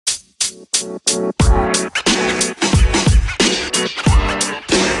Hey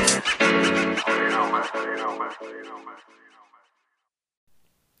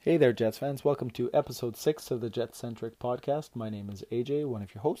there, Jets fans. Welcome to episode 6 of the Jet-Centric podcast. My name is AJ, one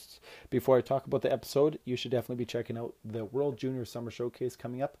of your hosts. Before I talk about the episode, you should definitely be checking out the World Junior Summer Showcase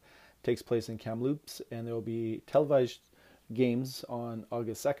coming up. It takes place in Kamloops, and there will be televised games on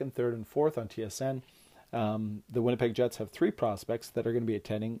August 2nd, 3rd, and 4th on TSN. The Winnipeg Jets have 3 prospects that are going to be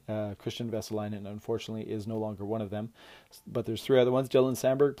attending. Christian Vesalainen, unfortunately, is no longer one of them. But there's 3 other ones. Dylan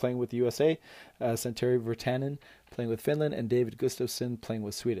Sandberg playing with the USA, Santeri Virtanen playing with Finland, and David Gustafsson playing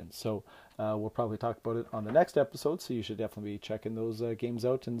with Sweden. So we'll probably talk about it on the next episode, so you should definitely be checking those games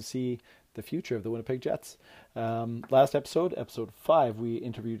out and see the future of the Winnipeg Jets. Last episode, episode 5, we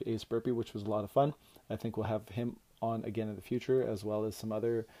interviewed Ace Burpee, which was a lot of fun. I think we'll have him on again in the future, as well as some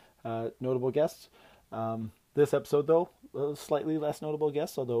other notable guests. This episode, though, slightly less notable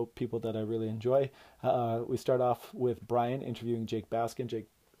guests, although people that I really enjoy. We start off with Brian interviewing Jake Baskin. Jake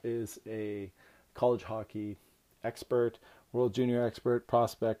is a college hockey expert, World Junior expert,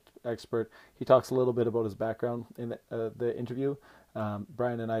 prospect expert. He talks a little bit about his background in the interview.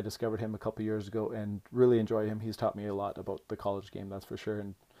 Brian and I discovered him a couple years ago and really enjoy him. He's taught me a lot about the college game, that's for sure,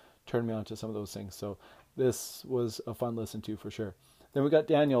 and turned me on to some of those things. So this was a fun listen to for sure. Then we got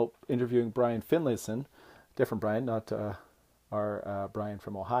Daniel interviewing Brian Finlayson, different Brian, not our Brian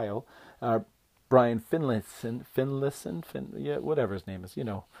from Ohio. Brian Finlayson, whatever his name is, you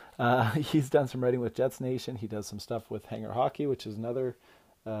know. He's done some writing with Jets Nation. He does some stuff with Hanger Hockey, which is another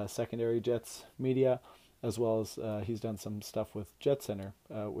secondary Jets media, as well as he's done some stuff with Jet Center,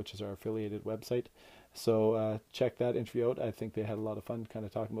 which is our affiliated website. So check that interview out. I think they had a lot of fun kind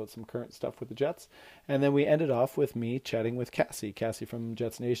of talking about some current stuff with the Jets. And then we ended off with me chatting with Cassie from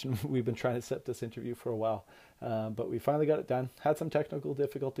Jets Nation. We've been trying to set this interview for a while, but we finally got it done. Had some technical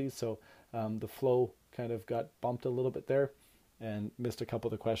difficulties, so the flow kind of got bumped a little bit there and missed a couple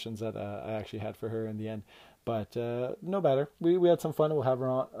of the questions that I actually had for her in the end. But no matter. We had some fun. We'll have her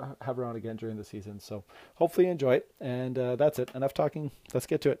on again during the season. So hopefully you enjoy it. And that's it. Enough talking. Let's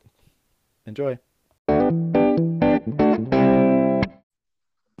get to it. Enjoy.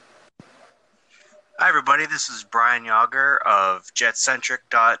 Hi everybody, this is Brian Yager of the Jet-Centric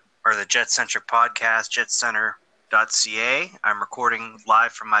podcast, jetcenter.ca. I'm recording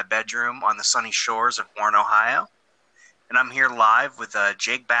live from my bedroom on the sunny shores of Warren, Ohio. And I'm here live with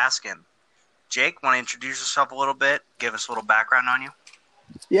Jake Baskin. Jake, want to introduce yourself a little bit? Give us a little background on you?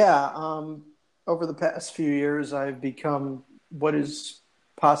 Yeah, over the past few years, I've become what is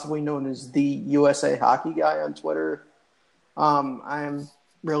possibly known as the USA Hockey Guy on Twitter. I'm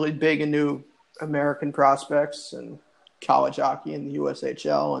really big into American prospects and college hockey in the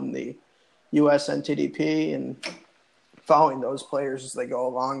USHL and the USNTDP and following those players as they go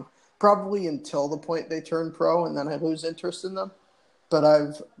along, probably until the point they turn pro, and then I lose interest in them. But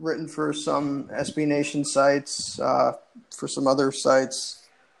I've written for some SB Nation sites, for some other sites,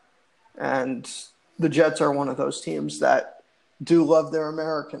 and the Jets are one of those teams that do love their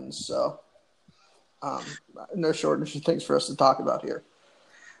Americans. So no shortage of things for us to talk about here.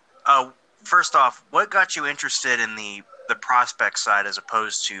 First off, what got you interested in the prospect side as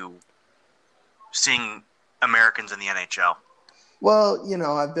opposed to seeing Americans in the NHL? Well, you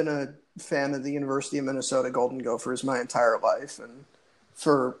know, I've been a fan of the University of Minnesota Golden Gophers my entire life, and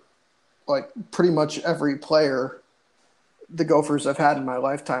for like pretty much every player the Gophers I've had in my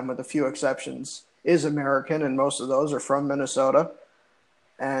lifetime, with a few exceptions, is American, and most of those are from Minnesota.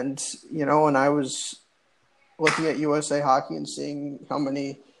 And, you know, when I was looking at USA Hockey and seeing how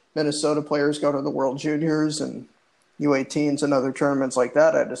many Minnesota players go to the World Juniors and U18s and other tournaments like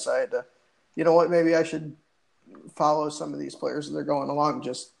that, I decided to, you know what, maybe I should follow some of these players as they're going along.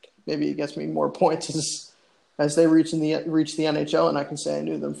 Just maybe it gets me more points as they reach the NHL, and I can say I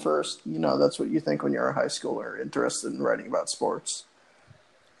knew them first. You know, that's what you think when you're a high schooler interested in writing about sports.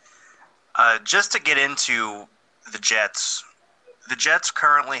 Just to get into the Jets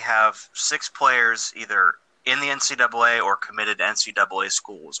currently have 6 players either in the NCAA or committed to NCAA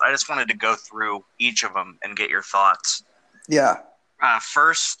schools. I just wanted to go through each of them and get your thoughts. Yeah.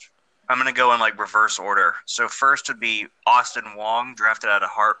 First, I'm going to go in like reverse order. So first would be Austin Wong, drafted out of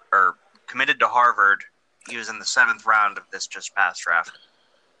committed to Harvard. He was in the 7th round of this just past draft.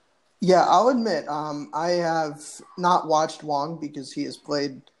 Yeah, I'll admit, I have not watched Wong because he has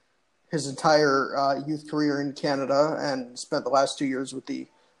played his entire youth career in Canada and spent the last 2 years with the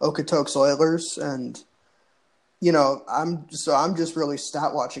Okotoks Oilers. And, you know, I'm just really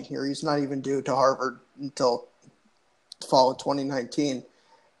stat watching here. He's not even due to Harvard until fall of 2019.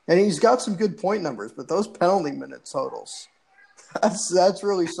 And he's got some good point numbers, but those penalty minute totals That's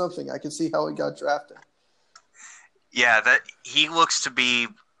really something. I can see how he got drafted. Yeah, that he looks to be.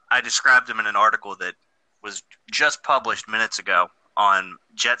 I described him in an article that was just published minutes ago on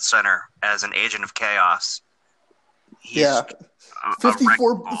Jet Center as an agent of chaos. He's Yeah, a wrecking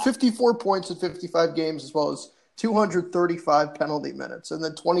ball. 54 points in 55 games, as well as 235 penalty minutes, and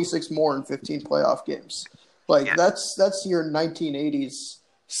then 26 more in 15 playoff games. Like Yeah. that's your 1980s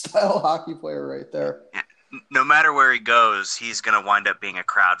style hockey player right there. Yeah. No matter where he goes, he's going to wind up being a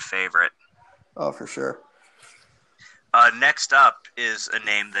crowd favorite. Oh, for sure. Next up is a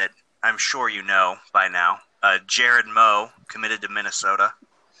name that I'm sure you know by now. Jared Moe, committed to Minnesota.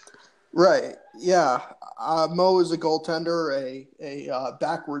 Right. Yeah. Mo is a goaltender, a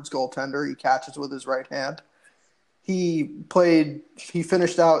backwards goaltender. He catches with his right hand. He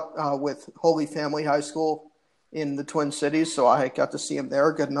finished out with Holy Family High School in the Twin Cities, so I got to see him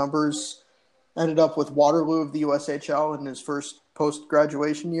there. Good numbers. Ended up with Waterloo of the USHL in his first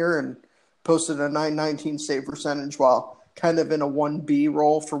post-graduation year and posted a .919 save percentage while kind of in a 1B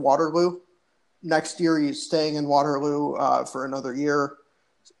role for Waterloo. Next year, he's staying in Waterloo for another year.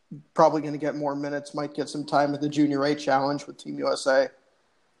 Probably going to get more minutes, might get some time at the Junior A Challenge with Team USA.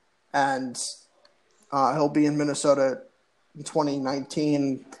 And he'll be in Minnesota in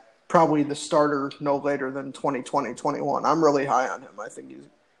 2019, probably the starter no later than 2020-21. I'm really high on him. I think he's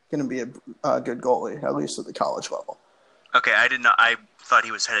going to be a good goalie, at least at the college level. Okay, I didn't know. I thought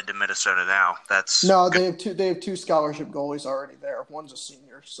he was headed to Minnesota now. That's No, good. they have two scholarship goalies already there. One's a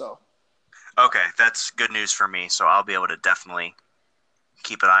senior, so. Okay, that's good news for me. So I'll be able to definitely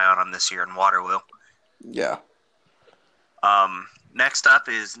keep an eye on him this year in Waterloo. Yeah. Next up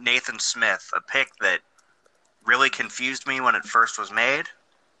is Nathan Smith, a pick that really confused me when it first was made.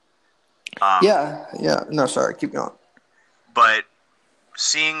 Yeah. No, sorry. Keep going. But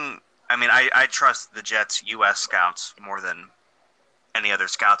I trust the Jets' U.S. scouts more than any other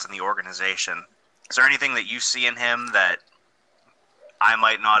scouts in the organization. Is there anything that you see in him that I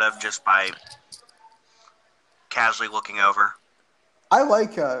might not have just by casually looking over? I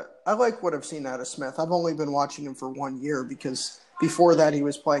like what I've seen out of Smith. I've only been watching him for 1 year because before that he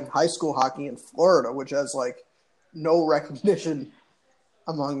was playing high school hockey in Florida, which has like no recognition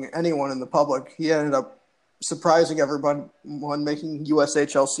among anyone in the public. He ended up surprising everyone when making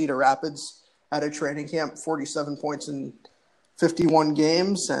USHL Cedar Rapids at a training camp, 47 points in 51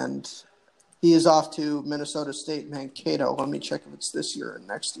 games, and he is off to Minnesota State Mankato. Let me check if it's this year or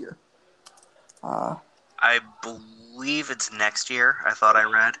next year. I believe it's next year, I thought I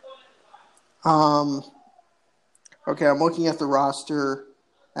read. Okay, I'm looking at the roster,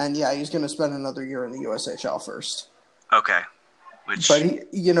 and yeah, he's going to spend another year in the USHL first. Okay. But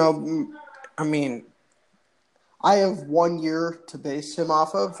I have 1 year to base him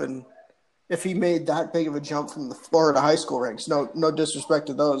off of, and if he made that big of a jump from the Florida high school ranks, no disrespect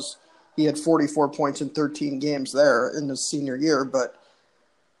to those, he had 44 points in 13 games there in his senior year, but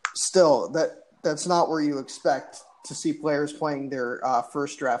still, that's not where you expect to see players playing their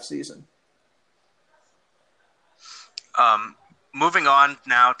first draft season. Moving on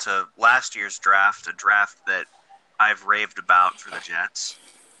now to last year's draft, a draft that I've raved about for the Jets.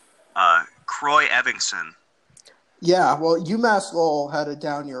 Croy Ebbingson. Yeah, well, UMass Lowell had a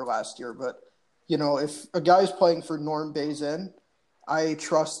down year last year, but, if a guy's playing for Norm Bazin, I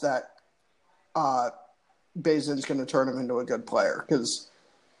trust that Bazin's going to turn him into a good player because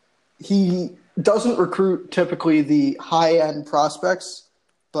he doesn't recruit typically the high-end prospects,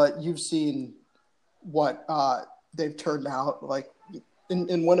 but you've seen what they've turned out. Like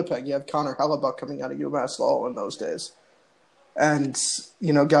in Winnipeg, you have Connor Hellebuck coming out of UMass Lowell in those days. And,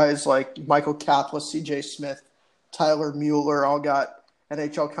 guys like Michael Kapla, C.J. Smith, Tyler Mueller all got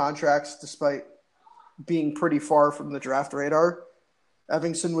NHL contracts despite being pretty far from the draft radar.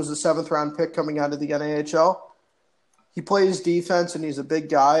 Ebbingson was a seventh-round pick coming out of the NAHL. He plays defense, and he's a big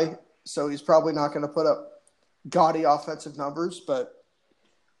guy, so he's probably not going to put up gaudy offensive numbers. But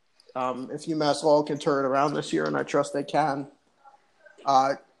if UMass Lowell can turn it around this year, and I trust they can,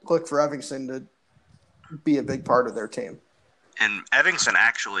 look for Ebbingson to be a big part of their team. And Ebbingson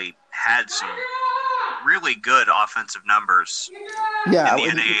actually had some really good offensive numbers in the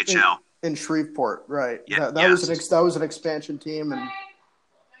NAHL. In Shreveport, right. Yeah, that was an expansion team,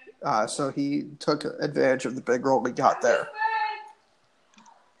 and so he took advantage of the big role he got there.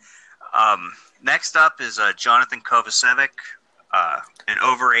 Next up is Jonathan Kovacevic, an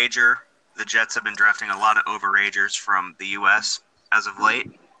overager. The Jets have been drafting a lot of overagers from the U.S. as of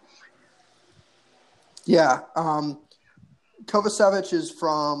late. Yeah, Kovacevic is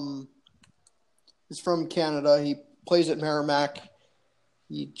from Canada. He plays at Merrimack.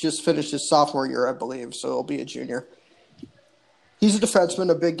 He just finished his sophomore year, I believe, so he'll be a junior. He's a defenseman,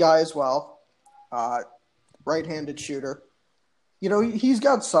 a big guy as well, right-handed shooter. You know, he's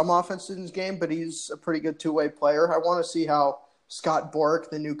got some offense in his game, but he's a pretty good two-way player. I want to see how Scott Borek,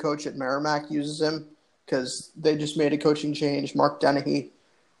 the new coach at Merrimack, uses him because they just made a coaching change. Mark Dennehy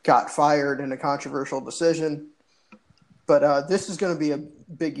got fired in a controversial decision. But this is going to be a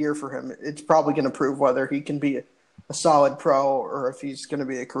big year for him. It's probably going to prove whether he can be a solid pro or if he's going to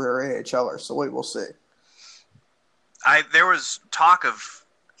be a career AHLer. So we will see. There was talk of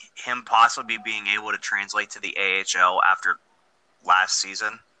him possibly being able to translate to the AHL after last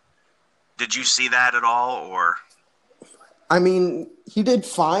season. Did you see that at all, or? I mean, he did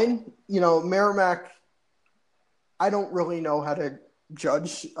fine. You know, Merrimack, I don't really know how to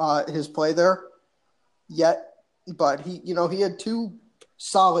judge his play there yet, but he had 2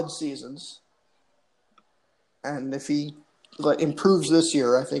 solid seasons. And if he improves this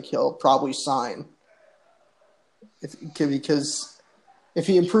year, I think he'll probably sign. Because if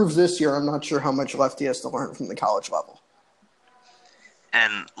he improves this year, I'm not sure how much left he has to learn from the college level.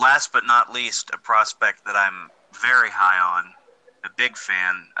 And last but not least, a prospect that I'm very high on, a big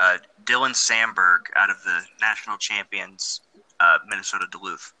fan, Dylan Samberg out of the national champions, Minnesota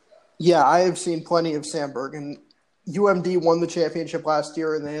Duluth. Yeah, I have seen plenty of Samberg, and UMD won the championship last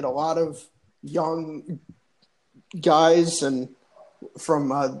year, and they had a lot of young guys, and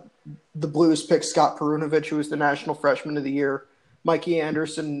from the Blues picked Scott Perunovich, who was the National Freshman of the Year, Mikey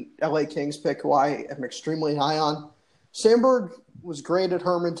Anderson, LA Kings pick, who I am extremely high on. Samberg was great at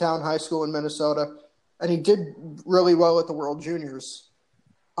Hermantown High School in Minnesota, and he did really well at the World Juniors.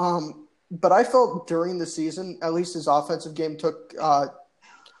 But I felt during the season, at least his offensive game took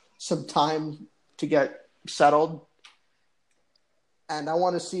some time to get settled. And I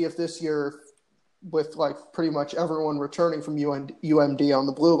want to see if this year, with pretty much everyone returning from UMD on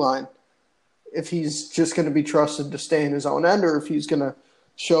the blue line, if he's just going to be trusted to stay in his own end or if he's going to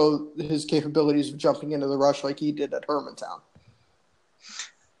show his capabilities of jumping into the rush like he did at Hermantown.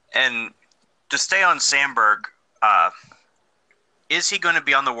 And to stay on Samberg, is he going to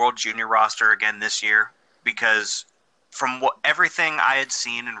be on the World Junior roster again this year? Because from everything I had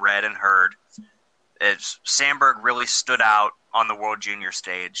seen and read and heard, Samberg really stood out on the World Junior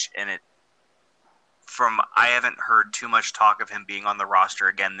stage, and I haven't heard too much talk of him being on the roster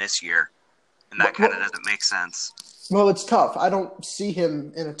again this year, and that kind of doesn't make sense. Well, it's tough. I don't see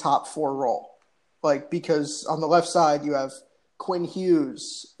him in a top 4 role, because on the left side you have Quinn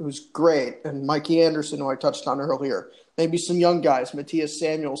Hughes, who's great, and Mikey Anderson, who I touched on earlier. Maybe some young guys, Matthias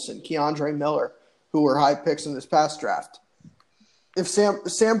Samuelson, Keandre Miller, who were high picks in this past draft. If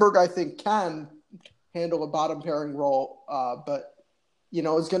Samberg, I think, can handle a bottom pairing role, but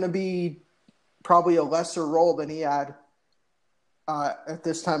it's going to be probably a lesser role than he had at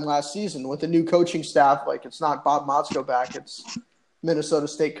this time last season with a new coaching staff. It's not Bob Motzko back; it's Minnesota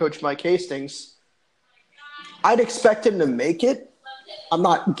State coach Mike Hastings. I'd expect him to make it. I'm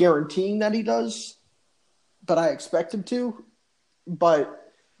not guaranteeing that he does, but I expect him to.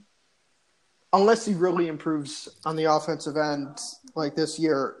 But unless he really improves on the offensive end this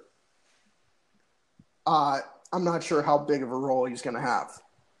year, I'm not sure how big of a role he's going to have.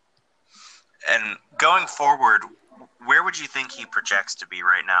 And going forward, where would you think he projects to be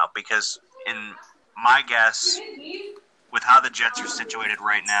right now? Because in my guess, with how the Jets are situated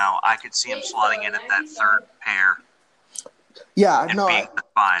right now, I could see him slotting in at that third pair. Yeah, and being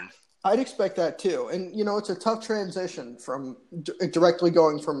fine. I'd expect that too. And, it's a tough transition from directly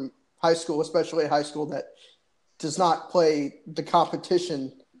going from high school, especially a high school that does not play the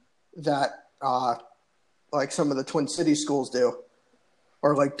competition that some of the Twin Cities schools do,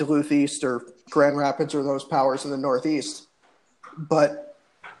 or Duluth East or Grand Rapids or those powers in the Northeast. But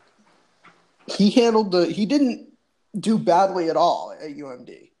he didn't do badly at all at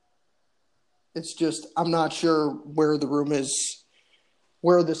UMD. It's just I'm not sure where the room is,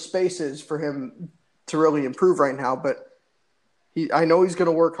 where the space is for him to really improve right now. But I know he's going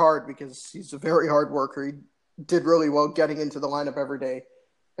to work hard because he's a very hard worker. He did really well getting into the lineup every day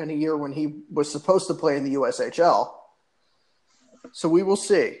in a year when he was supposed to play in the USHL. So we will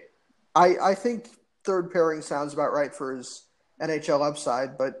see. I think third pairing sounds about right for his NHL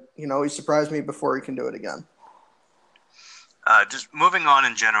upside, but, he surprised me before he can do it again. Just moving on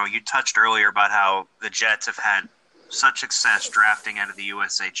in general, you touched earlier about how the Jets have had such success drafting out of the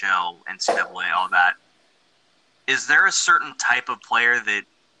USHL, NCAA, all that. Is there a certain type of player that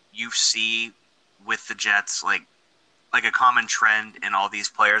you see with the Jets, like a common trend in all these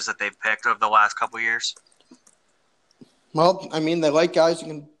players that they've picked over the last couple of years? Well, they like guys who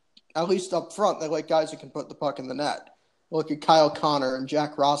can, at least up front, they like guys who can put the puck in the net. Look at Kyle Connor and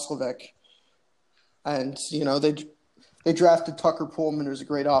Jack Roslovic. And, They drafted Tucker Pullman, who's a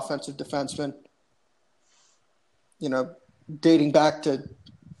great offensive defenseman. You know, dating back to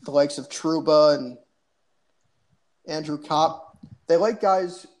the likes of Trouba and Andrew Kopp. They like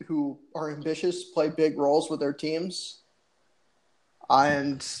guys who are ambitious, play big roles with their teams,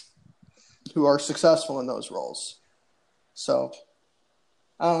 and who are successful in those roles. So,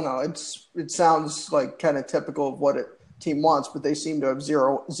 I don't know. It sounds like kind of typical of what a team wants, but they seem to have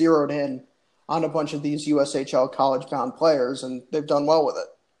zeroed in on a bunch of these USHL college-bound players, and they've done well with it.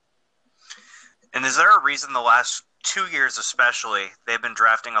 And is there a reason the last 2 years especially, they've been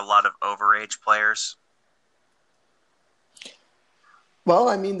drafting a lot of overage players? Well,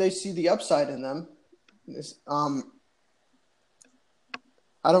 I mean, they see the upside in them.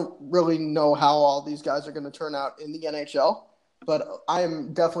 I don't really know how all these guys are going to turn out in the NHL, but I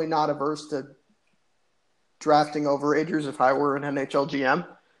am definitely not averse to drafting overagers if I were an NHL GM.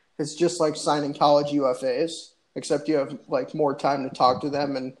 It's just like signing college UFAs, except you have like more time to talk to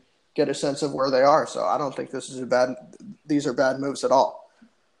them and get a sense of where they are. So I don't think these are bad moves at all.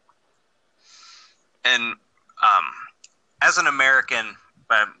 And as an American,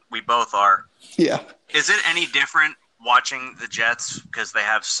 we both are. Yeah. Is it any different watching the Jets because they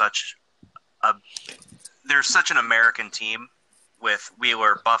have they're such an American team with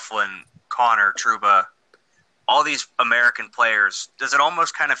Wheeler, Byfuglien, Connor, Trouba, all these American players? Does it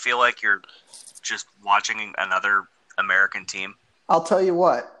almost kind of feel like you're just watching another American team? I'll tell you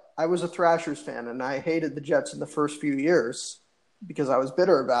what. I was a Thrashers fan, and I hated the Jets in the first few years because I was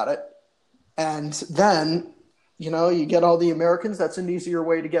bitter about it. And then, you get all the Americans. That's an easier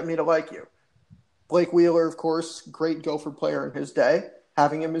way to get me to like you. Blake Wheeler, of course, great Gopher player in his day.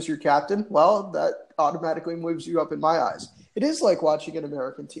 Having him as your captain, well, that automatically moves you up in my eyes. It is like watching an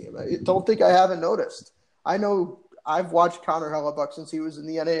American team. I don't think I haven't noticed. I know I've watched Connor Hellebuck since he was in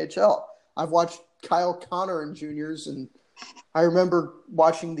the NAHL. I've watched Kyle Connor in juniors, and I remember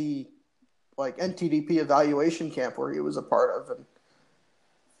watching the NTDP evaluation camp where he was a part of, and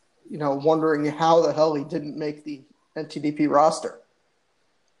wondering how the hell he didn't make the NTDP roster.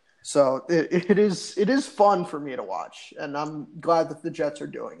 So it is fun for me to watch, and I'm glad that the Jets are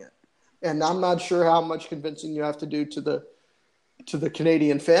doing it. And I'm not sure how much convincing you have to do to the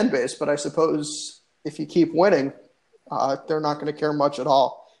Canadian fan base, but I suppose if you keep winning, they're not going to care much at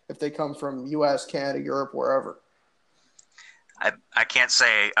all if they come from U.S., Canada, Europe, wherever. I can't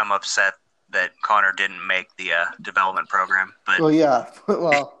say I'm upset that Connor didn't make the development program, but well, yeah,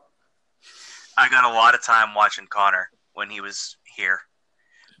 well, I got a lot of time watching Connor when he was here.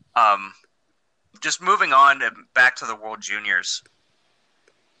 Just moving on back to the World Juniors.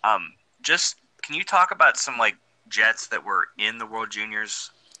 Just can you talk about some Jets that were in the World Juniors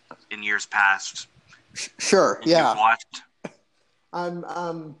in years past? Sure, yeah. You watched?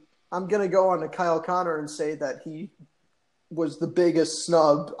 I'm gonna go on to Kyle Connor and say that he was the biggest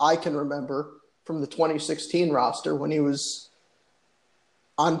snub I can remember from the 2016 roster when he was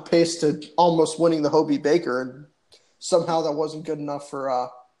on pace to almost winning the Hobey Baker, and somehow that wasn't good enough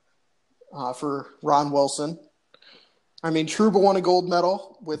for Ron Wilson. I mean, Trouba won a gold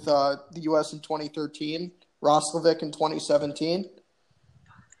medal with the U.S. in 2013, Roslovic in 2017.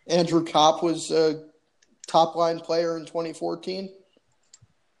 Andrew Kopp was a top-line player in 2014.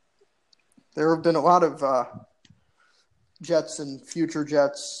 There have been a lot of Jets and future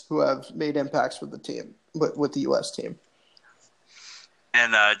Jets who have made impacts with the team, with the U.S. team.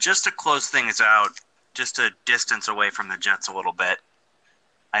 And just to close things out, just to distance away from the Jets a little bit,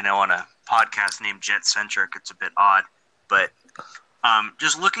 I know on a podcast named Jet Centric, it's a bit odd, but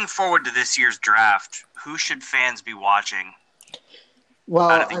just looking forward to this year's draft, who should fans be watching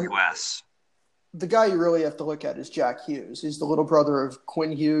out of the U.S.? The guy you really have to look at is Jack Hughes. He's the little brother of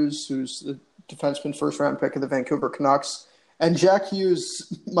Quinn Hughes, who's the defenseman first-round pick of the Vancouver Canucks. And Jack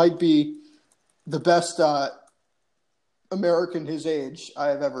Hughes might be the best American his age I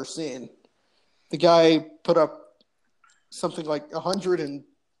have ever seen. The guy put up something like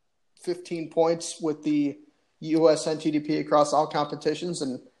 115 points with the U.S. NTDP across all competitions.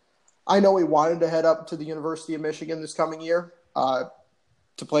 And I know he wanted to head up to the University of Michigan this coming year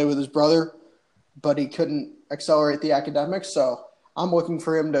to play with his brother, but he couldn't accelerate the academics. So I'm looking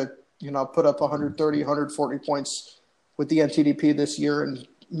for him to, put up 130, 140 points with the NTDP this year and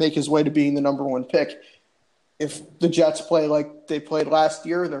make his way to being the number one pick. If the Jets play like they played last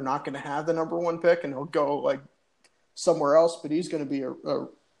year, they're not going to have the number one pick, and he'll go somewhere else, but he's going to be a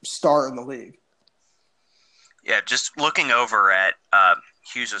star in the league. Yeah, just looking over at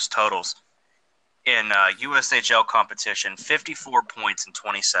Hughes' totals in USHL competition, 54 points in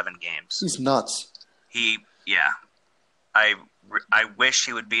 27 games. He's nuts. I wish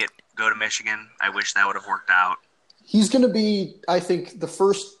he would go to Michigan. I wish that would have worked out. He's going to be, I think, the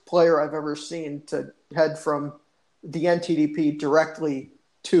first player I've ever seen to head from the NTDP directly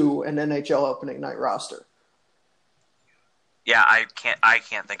to an NHL opening night roster. Yeah, I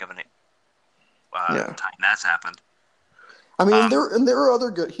can't think of any time that's happened. I mean, there are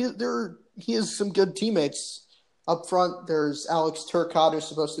other good. He has some good teammates up front. There's Alex Turcotte, who's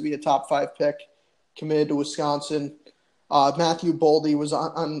supposed to be a top 5 pick, committed to Wisconsin. Matthew Boldy was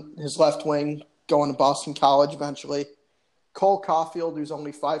on his left wing, going to Boston College eventually. Cole Caulfield, who's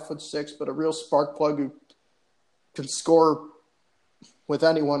only 5'6", but a real spark plug who can score with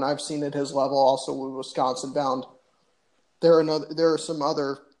anyone I've seen at his level, also Wisconsin bound. There are some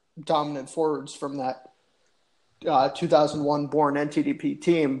other dominant forwards from that 2001 born NTDP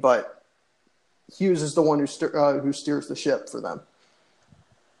team, but Hughes is the one who steers the ship for them.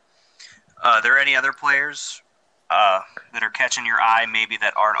 Are there any other players that are catching your eye, maybe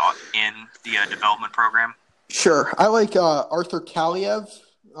that aren't in the development program? Sure. I like Arthur Kaliev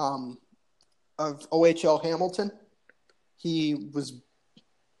of OHL Hamilton. He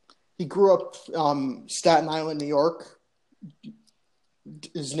grew up Staten Island, New York.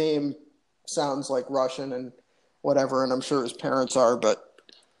 His name sounds like Russian and whatever, and I'm sure his parents are, but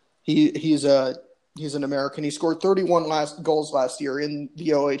he's an American. He scored 31 goals last year in the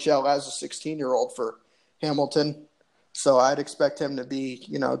OHL as a 16-year-old for Hamilton. So I'd expect him to be,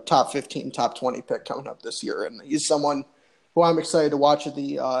 top 15, top 20 pick coming up this year. And he's someone who I'm excited to watch at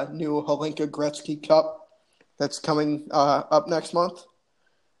the new Hlinka Gretzky Cup that's coming up next month.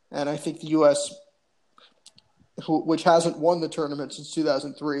 And I think the U.S., which hasn't won the tournament since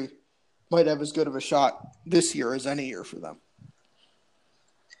 2003, might have as good of a shot this year as any year for them.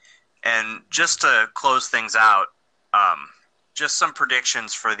 And just to close things out, just some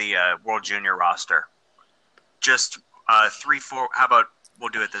predictions for the World Junior roster. Just 3-4. How about we'll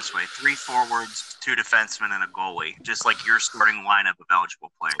do it this way: 3 forwards, 2 defensemen, and a goalie. Just like your starting lineup of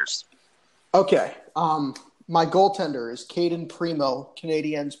eligible players. Okay. My goaltender is Caden Primo,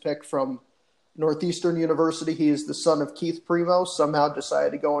 Canadiens pick from Northeastern University. He is the son of Keith Primo. Somehow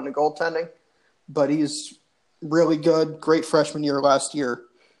decided to go into goaltending, but he's really good. Great freshman year last year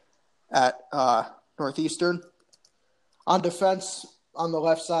at Northeastern. On defense, on the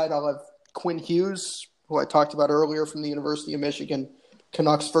left side, I'll have Quinn Hughes, who I talked about earlier from the University of Michigan,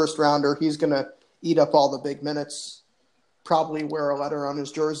 Canucks first rounder. He's going to eat up all the big minutes, probably wear a letter on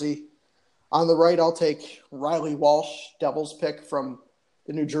his jersey. On the right, I'll take Riley Walsh, Devils pick from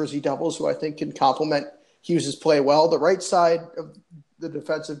the New Jersey Devils, who I think can complement Hughes' play well. The right side of the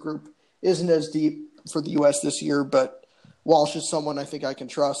defensive group isn't as deep for the U.S. this year, but Walsh is someone I think I can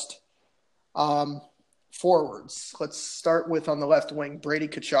trust. Forwards, let's start with on the left wing, Brady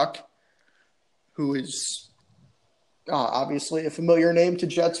Tkachuk, who is obviously a familiar name to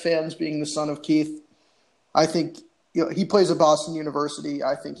Jets fans, being the son of Keith. I think he plays at Boston University.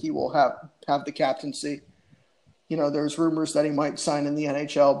 I think he will have the captaincy. There's rumors that he might sign in the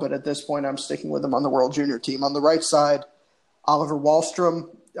NHL, but at this point I'm sticking with him on the World Junior team. On the right side, Oliver Wahlstrom,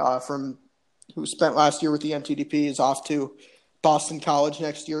 who spent last year with the NTDP, is off to Boston College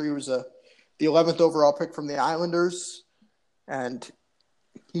next year. He was the 11th overall pick from the Islanders, and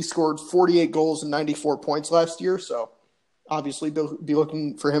he scored 48 goals and 94 points last year, so obviously be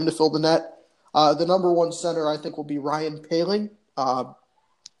looking for him to fill the net. The number one center, I think, will be Ryan Poehling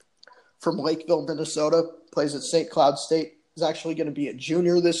from Lakeville, Minnesota, plays at St. Cloud State. He's actually going to be a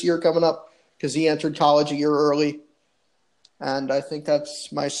junior this year coming up because he entered college a year early, and I think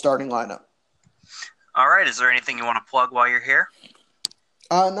that's my starting lineup. All right. Is there anything you want to plug while you're here?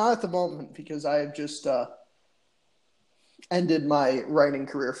 Not at the moment, because I have just ended my writing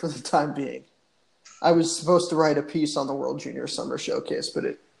career for the time being. I was supposed to write a piece on the World Junior Summer Showcase, but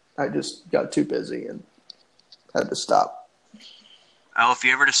I just got too busy and had to stop. Oh, if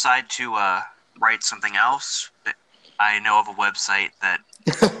you ever decide to write something else, I know of a website that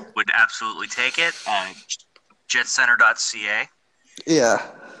would absolutely take it. JetCenter.ca. Yeah.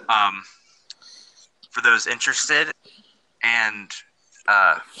 For those interested. And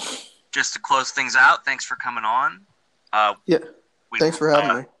just to close things out, thanks for coming on. Thanks for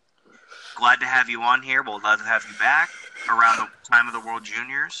having me. Glad to have you on here. We'll love to have you back around the time of the World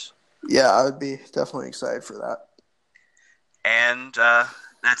Juniors. Yeah, I would be definitely excited for that. And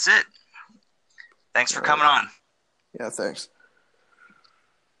that's it. Thanks for coming on. Yeah, thanks.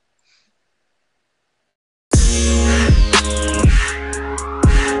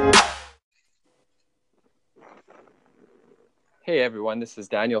 Hey everyone, this is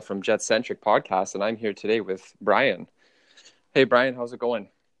Daniel from Jet Centric Podcast, and I'm here today with Brian. Hey Brian, how's it going?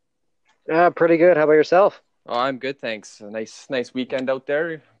 Pretty good. How about yourself? Oh, I'm good, thanks. A nice weekend out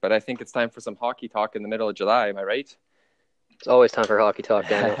there, but I think it's time for some hockey talk in the middle of July. Am I right? It's always time for hockey talk,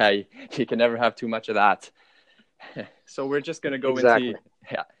 Daniel. You can never have too much of that. So we're just gonna go Exactly. into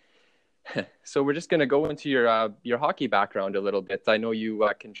yeah. So we're just gonna go into your hockey background a little bit. I know you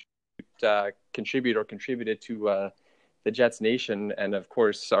contributed to the Jets Nation, and of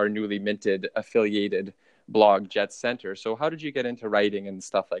course our newly minted affiliated blog Jets Center. So how did you get into writing and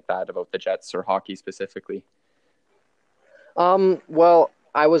stuff like that about the Jets or hockey specifically? Well,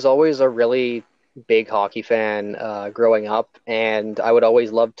 I was always a really big hockey fan growing up, and I would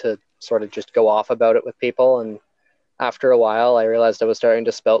always love to sort of just go off about it with people. And after a while, I realized I was starting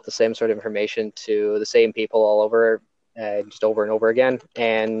to spout the same sort of information to the same people all over, just over and over again.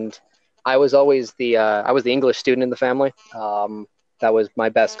 And I was always the English student in the family. That was my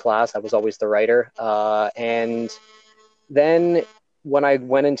best class. I was always the writer. And then when I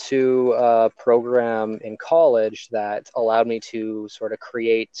went into a program in college that allowed me to sort of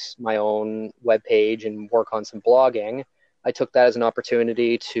create my own webpage and work on some blogging, I took that as an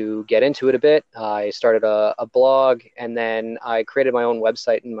opportunity to get into it a bit. I started a blog, and then I created my own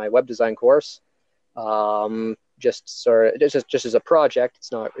website in my web design course. Just as a project.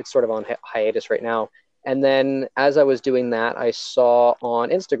 It's sort of on hiatus right now. And then as I was doing that, I saw on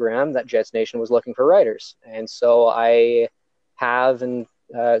Instagram that Jets Nation was looking for writers. And so I have and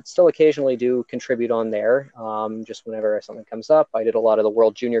still occasionally do contribute on there, just whenever something comes up. I did a lot of the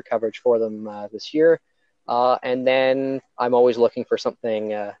World Junior coverage for them this year. And then I'm always looking for something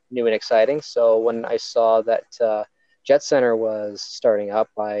new and exciting. So when I saw that Jet Center was starting up,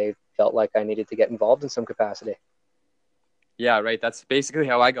 I felt like I needed to get involved in some capacity. Yeah, right. That's basically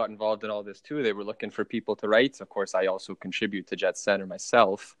how I got involved in all this too. They were looking for people to write. Of course, I also contribute to Jet Center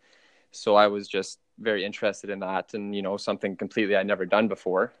myself. So I was just very interested in that, and something completely I'd never done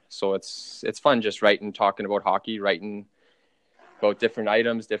before. So it's fun just writing, talking about hockey, writing about different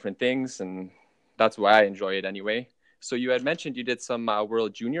items, different things, and that's why I enjoy it anyway. So you had mentioned you did some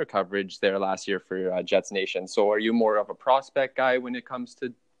World Junior coverage there last year for Jets Nation. So are you more of a prospect guy when it comes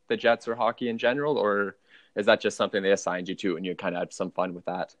to the Jets or hockey in general, or is that just something they assigned you to and you kind of had some fun with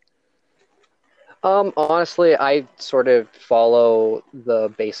that? Honestly, I sort of follow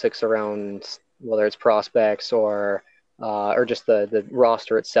the basics around whether it's prospects or just the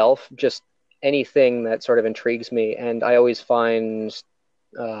roster itself, just anything that sort of intrigues me. And I always find,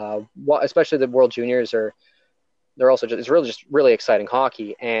 especially the World Juniors they're also it's really exciting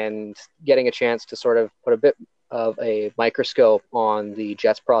hockey, and getting a chance to sort of put a bit of a microscope on the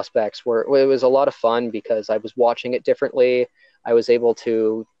Jets prospects it was a lot of fun because I was watching it differently. I was able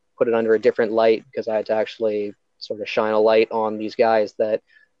to put it under a different light because I had to actually sort of shine a light on these guys that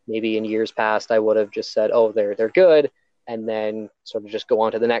maybe in years past I would have just said, oh, they're good, and then sort of just go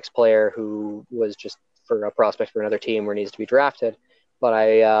on to the next player who was just for a prospect for another team or needs to be drafted. But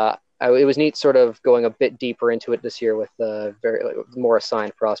it was neat sort of going a bit deeper into it this year with very more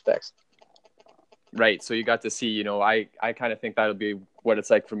assigned prospects. Right. So you got to see, I kind of think that'll be what it's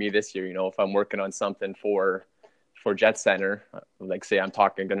like for me this year. If I'm working on something for Jet Center, like say I'm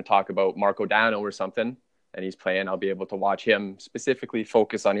going to talk about Marco Dano or something, and he's playing, I'll be able to watch him, specifically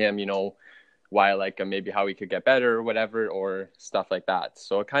focus on him, why I like him, maybe how he could get better or whatever, or stuff like that.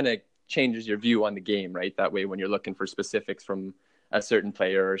 So it kind of changes your view on the game, right? That way when you're looking for specifics from a certain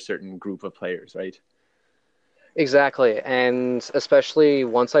player or a certain group of players, right? Exactly. And especially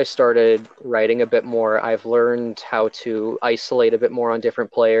once I started writing a bit more, I've learned how to isolate a bit more on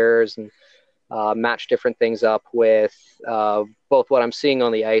different players and match different things up with both what I'm seeing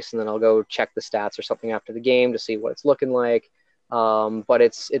on the ice, and then I'll go check the stats or something after the game to see what it's looking like. But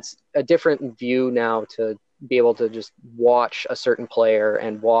it's a different view now to be able to just watch a certain player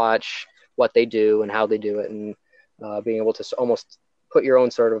and watch what they do and how they do it, and being able to almost put your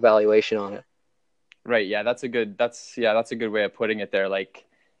own sort of evaluation on it. Right. Yeah, that's a good way of putting it there. Like,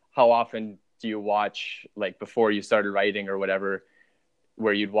 how often do you watch, like before you started writing or whatever,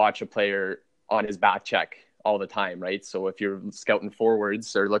 where you'd watch a player on his back check all the time, right? So if you're scouting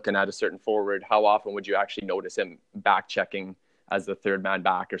forwards or looking at a certain forward, how often would you actually notice him back checking as the third man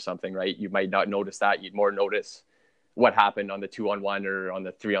back or something, right? You might not notice that. You'd more notice what happened on the 2-on-1 or on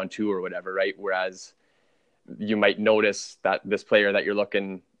the 3-on-2 or whatever, right? Whereas you might notice that this player that you're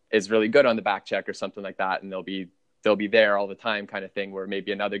looking is really good on the back check or something like that, and they'll be there all the time, kind of thing, where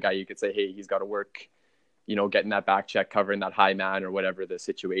maybe another guy you could say, hey, he's got to work, getting that back check, covering that high man or whatever the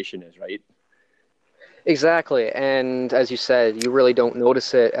situation is, right? Exactly. And as you said, you really don't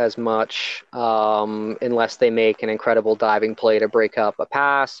notice it as much unless they make an incredible diving play to break up a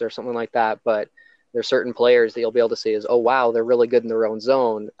pass or something like that. But There's certain players that you'll be able to see as, oh wow, they're really good in their own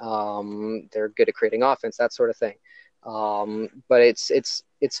zone. They're good at creating offense, that sort of thing. But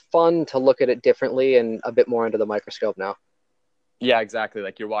it's fun to look at it differently and a bit more under the microscope now. Yeah, exactly.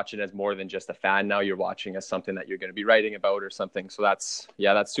 Like you're watching as more than just a fan now. You're watching as something that you're going to be writing about or something. So that's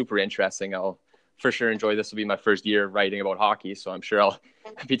super interesting. I'll for sure enjoy this. Will be my first year writing about hockey, so I'm sure I'll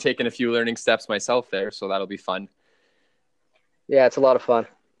be taking a few learning steps myself there. So that'll be fun. Yeah, it's a lot of fun.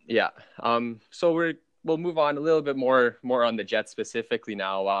 Yeah. So we'll move on a little bit more on the Jets specifically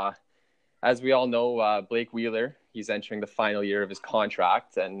now. As we all know, Blake Wheeler, he's entering the final year of his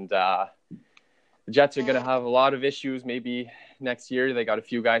contract, and the Jets are going to have a lot of issues maybe next year. They got a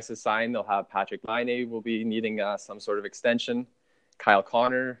few guys to sign. They'll have Patrick Laine will be needing some sort of extension. Kyle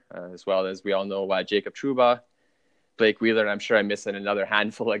Connor, as well as we all know Jacob Trouba, Blake Wheeler, and I'm sure I'm missing another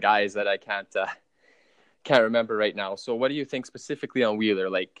handful of guys that I can't remember right now. So what do you think specifically on Wheeler?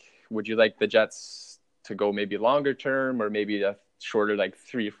 Like, would you like the Jets to go maybe longer term or maybe a shorter, like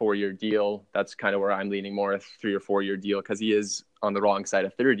 3 or 4 year deal? That's kind of where I'm leaning more, a 3 or 4 year deal, because he is on the wrong side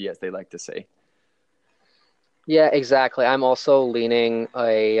of 30, as they like to say. Yeah, exactly. I'm also leaning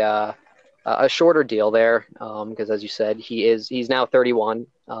a shorter deal there, because as you said, he's now 31,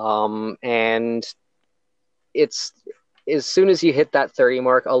 and it's as soon as you hit that 30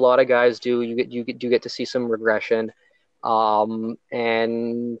 mark, a lot of guys do you get to see some regression, and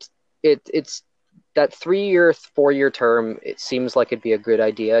it's that 3 year, 4 year term. It seems like it'd be a good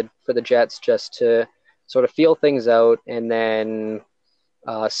idea for the Jets just to sort of feel things out and then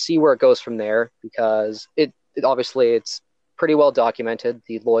see where it goes from there, because it obviously it's pretty well documented,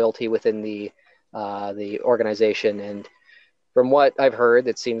 the loyalty within the organization, and from what I've heard,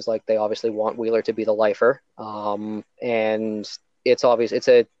 it seems like they obviously want Wheeler to be the lifer, and it's obvious it's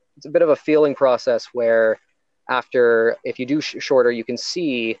a bit of a feeling process where after, if you do shorter, you can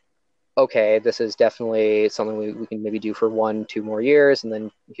see, okay, this is definitely something we can maybe do for 1-2 more years, and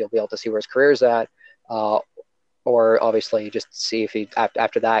then he'll be able to see where his career's at. Or obviously just see if he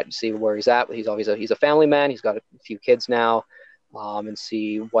after that, see where he's at. He's a family man. He's got a few kids now, and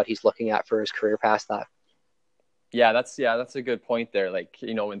see what he's looking at for his career past that. Yeah, that's a good point there. Like,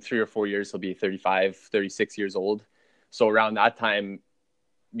 in 3 or 4 years, he'll be 35, 36 years old. So around that time,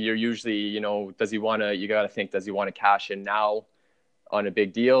 you're usually, you got to think, does he want to cash in now on a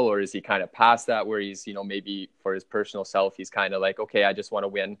big deal? Or is he kind of past that where he's, maybe for his personal self, he's kind of like, okay, I just want to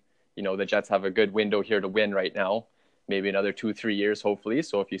win. The Jets have a good window here to win right now, maybe another 2-3 years, hopefully.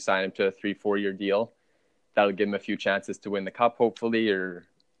 So if you sign him to a 3-4 year deal, that'll give him a few chances to win the cup, hopefully, or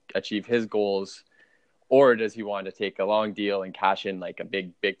achieve his goals. Or does he want to take a long deal and cash in like a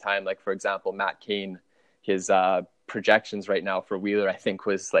big time? Like, for example, Matt Cain, his projections right now for Wheeler, I think,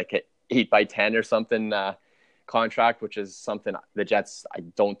 was like an 8x10 or something contract, which is something the Jets, I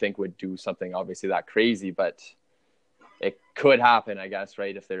don't think, would do something obviously that crazy, but it could happen, I guess,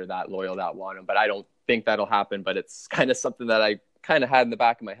 right? If they're that loyal, that want him. But I don't think that'll happen. But it's kind of something that I kind of had in the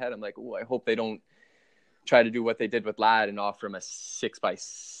back of my head. I'm like, oh, I hope they don't try to do what they did with Ladd and offer him a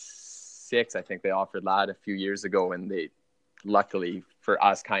 6x6. I think they offered Ladd a few years ago, and they, luckily for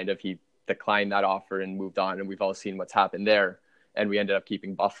us, he declined that offer and moved on. And we've all seen what's happened there. And we ended up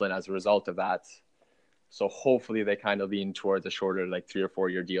keeping Byfuglien as a result of that. So hopefully they kind of lean towards a shorter, like 3 or 4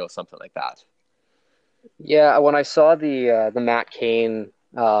 year deal, something like that. Yeah, when I saw the Matt Cain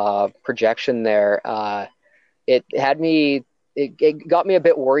projection there, it got me a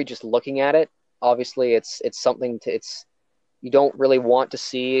bit worried just looking at it. Obviously, it's something you don't really want to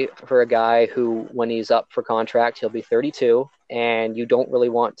see for a guy who, when he's up for contract, he'll be 32, and you don't really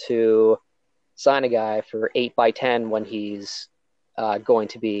want to sign a guy for 8x10 when he's going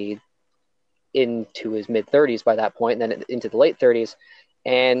to be into his mid 30s by that point, and then into the late 30s,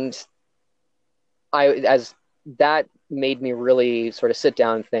 and that made me really sort of sit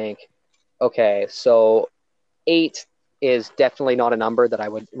down and think, okay, so 8 is definitely not a number that I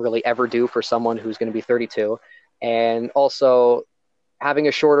would really ever do for someone who's going to be 32. And also having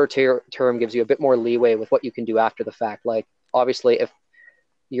a shorter term gives you a bit more leeway with what you can do after the fact. Like, obviously, if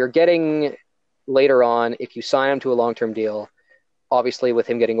you're getting later on, if you sign him to a long-term deal, obviously with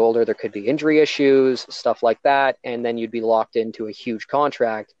him getting older, there could be injury issues, stuff like that, and then you'd be locked into a huge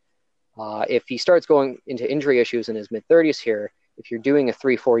contract. If he starts going into injury issues in his mid-30s here, if you're doing a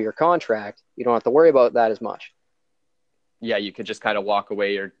 3-4 year contract, you don't have to worry about that as much. Yeah, you could just kind of walk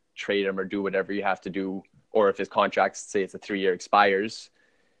away or trade him or do whatever you have to do. Or if his contract, say it's a 3 year expires,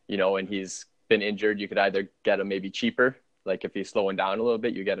 and he's been injured, you could either get him maybe cheaper. Like if he's slowing down a little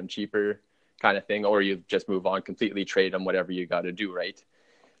bit, you get him cheaper kind of thing, or you just move on completely, trade him, whatever you got to do, right?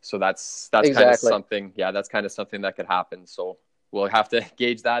 So that's exactly. Kind of something. Yeah, that's kind of something that could happen. So we'll have to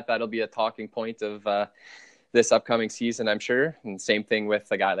gauge that. That'll be a talking point of this upcoming season, I'm sure. And same thing with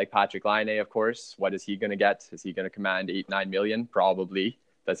a guy like Patrik Laine, of course. What is he going to get? Is he going to command 8-9 million? Probably.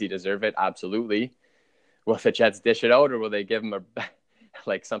 Does he deserve it? Absolutely. Will the Jets dish it out, or will they give him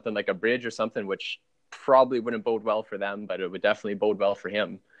something like a bridge or something, which probably wouldn't bode well for them, but it would definitely bode well for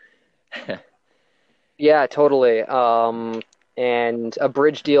him. Yeah, totally. And a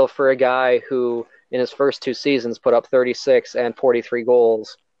bridge deal for a guy who in his first 2 seasons put up 36 and 43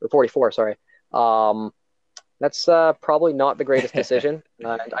 goals, or 44, sorry. That's probably not the greatest decision.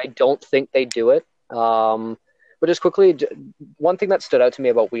 And I don't think they do it. But just quickly, one thing that stood out to me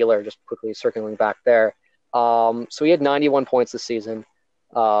about Wheeler, just quickly circling back there. So he had 91 points this season.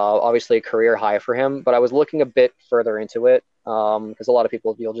 Obviously a career high for him, but I was looking a bit further into it because a lot of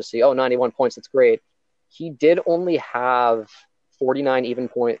people, you'll just see, 91 points, that's great. He did only have 49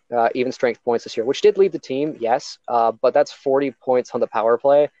 even strength points this year, which did lead the team, yes, but that's 40 points on the power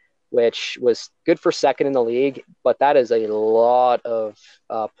play, which was good for second in the league, but that is a lot of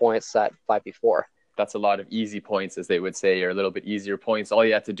points at 5v4. That's a lot of easy points, as they would say, or a little bit easier points. All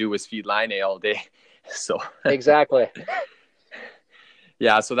you had to do was feed Laine all day. So exactly.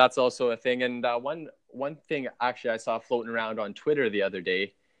 Yeah, so that's also a thing. And one thing actually I saw floating around on Twitter the other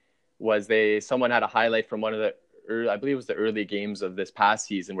day was someone had a highlight from one of I believe it was the early games of this past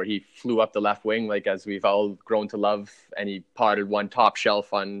season, where he flew up the left wing, like as we've all grown to love, and he potted one top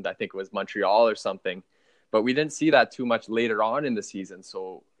shelf on, I think it was Montreal or something. But we didn't see that too much later on in the season.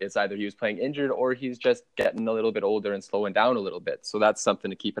 So it's either he was playing injured or he's just getting a little bit older and slowing down a little bit. So that's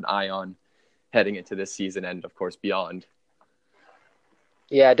something to keep an eye on heading into this season and, of course, beyond.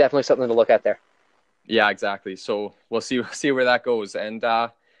 Yeah, definitely something to look at there. Yeah, exactly. So we'll see where that goes. And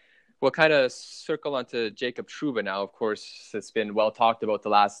we'll kind of circle onto Jacob Trouba now. Of course, it's been well talked about the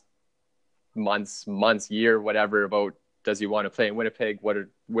last months, year, whatever, about does he want to play in Winnipeg? What are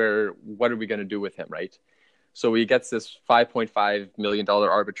we going to do with him, right? So he gets this $5.5 million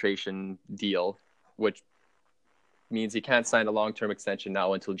arbitration deal, which means he can't sign a long-term extension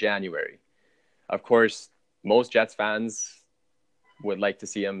now until January. Of course, most Jets fans would like to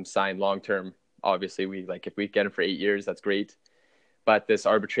see him sign long-term. Obviously, if we get him for 8 years, that's great. But this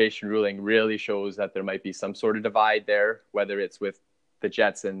arbitration ruling really shows that there might be some sort of divide there, whether it's with the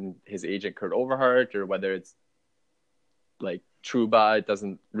Jets and his agent Kurt Overhart, or whether it's like Trouba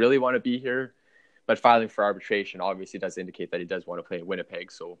doesn't really want to be here. But filing for arbitration obviously does indicate that he does want to play in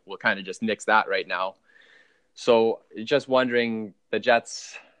Winnipeg. So we'll kind of just nix that right now. So just wondering, the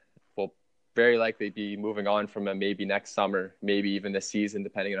Jets will very likely be moving on from him maybe next summer, maybe even this season,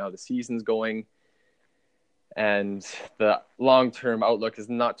 depending on how the season's going. And the long-term outlook is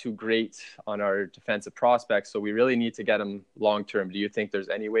not too great on our defensive prospects. So we really need to get him long-term. Do you think there's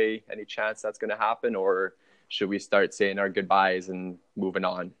any chance that's going to happen? Or should we start saying our goodbyes and moving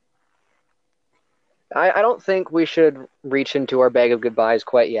on? I don't think we should reach into our bag of goodbyes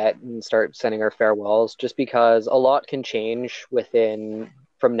quite yet and start sending our farewells, just because a lot can change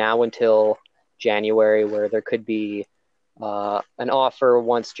from now until January, where there could be an offer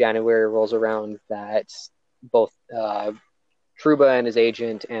once January rolls around that both Trouba and his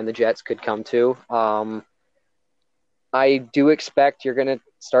agent and the Jets could come to. I do expect you're going to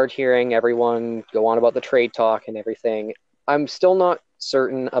start hearing everyone go on about the trade talk and everything. I'm still not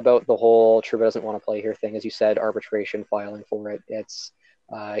certain about the whole Trouba doesn't want to play here thing. As you said, arbitration filing for it. It's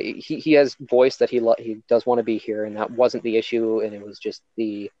he has voiced that he does want to be here, and that wasn't the issue, and it was just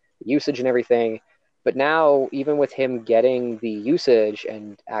the usage and everything. But now, even with him getting the usage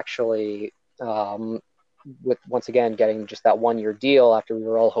and actually with once again getting just that 1-year deal after we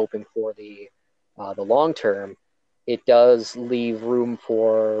were all hoping for the long term, it does leave room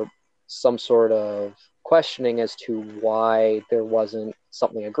for some sort of questioning as to why there wasn't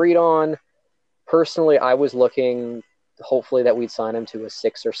something agreed on. Personally, I was looking hopefully that we'd sign him to a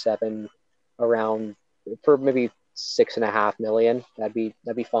 6 or 7 around for maybe $6.5 million. That'd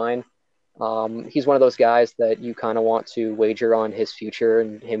be fine. He's one of those guys that you kind of want to wager on his future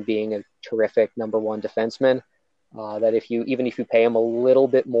and him being a terrific number 1 defenseman. That if you pay him a little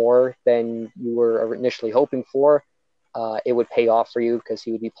bit more than you were initially hoping for, it would pay off for you, because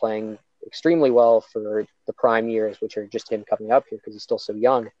he would be playing extremely well for the prime years, which are just him coming up here because he's still so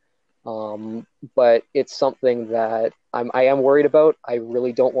young. But it's something that I am worried about. I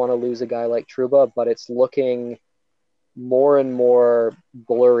really don't want to lose a guy like Trouba, but it's looking more and more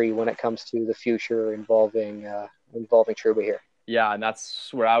blurry when it comes to the future involving Trouba here. Yeah, and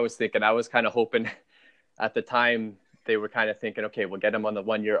that's where I was thinking. I was kind of hoping at the time they were kind of thinking, okay, we'll get him on the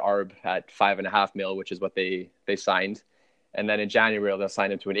 1-year ARB at $5.5 million, which is what they signed. And then in January, they'll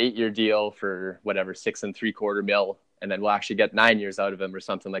sign him to an 8-year deal for whatever, $6.75 million. and then we'll actually get 9 years out of him or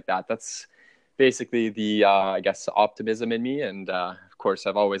something like that. That's basically the, I guess, optimism in me. And of course,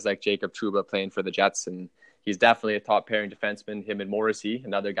 I've always liked Jacob Trouba playing for the Jets, and he's definitely a top pairing defenseman. Him and Morrissey,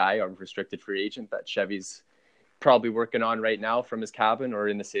 another guy, a restricted free agent that Chevy's probably working on right now from his cabin or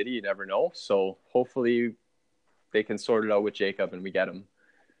in the city. You never know. So hopefully they can sort it out with Jacob and we get him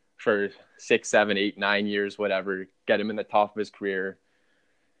for 6, 7, 8, 9 years, whatever, get him in the top of his career.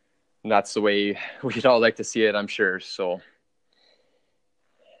 And that's the way we'd all like to see it, I'm sure. So,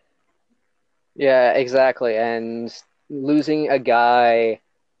 yeah, exactly. And losing a guy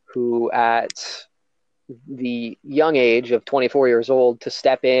who at the young age of 24 years old to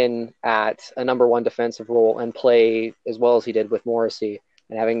step in at a number one defensive role and play as well as he did with Morrissey,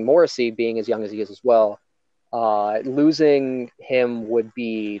 and having Morrissey being as young as he is as well, losing him would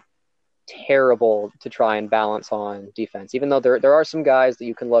be terrible to try and balance on defense. Even though there are some guys that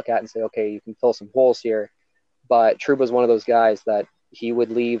you can look at and say, okay, you can fill some holes here, but Trouba's one of those guys that he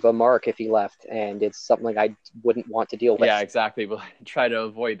would leave a mark if he left, and it's something I wouldn't want to deal with. Yeah, exactly. We'll try to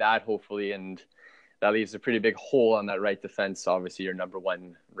avoid that, hopefully, and that leaves a pretty big hole on that right defense. Obviously, your number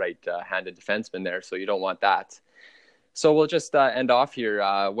one right-handed defenseman there, so you don't want that. So we'll just end off here.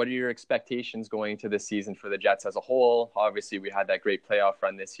 What are your expectations going to this season for the Jets as a whole? Obviously, we had that great playoff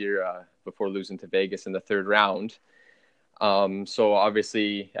run this year before losing to Vegas in the third round. So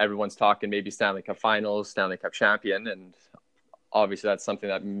obviously, everyone's talking maybe Stanley Cup Finals, Stanley Cup champion, and obviously that's something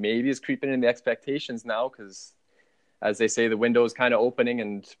that maybe is creeping in the expectations now because, as they say, the window is kind of opening,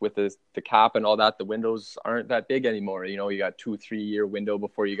 and with the cap and all that, the windows aren't that big anymore. You know, you got 2-3 year window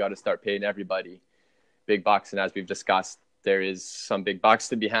before you got to start paying everybody big bucks. And as we've discussed, there is some big bucks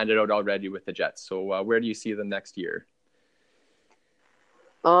to be handed out already with the Jets. So where do you see them next year?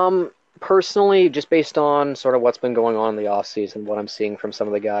 Personally, just based on sort of what's been going on in the offseason, what I'm seeing from some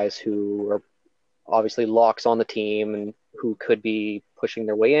of the guys who are obviously locks on the team and who could be pushing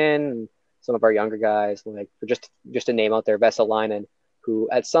their way in, and some of our younger guys, like for just a name out there, Vesalainen, who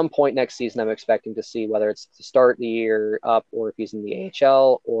at some point next season I'm expecting to see, whether it's to start the year up or if he's in the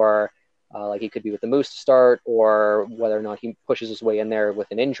AHL, or like he could be with the Moose to start, or whether or not he pushes his way in there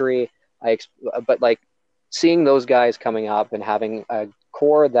with an injury. But like seeing those guys coming up and having a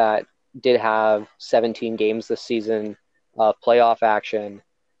core that did have 17 games this season of playoff action,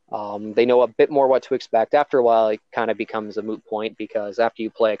 they know a bit more what to expect. After a while, it kind of becomes a moot point because after you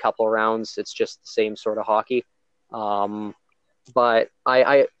play a couple of rounds, it's just the same sort of hockey. But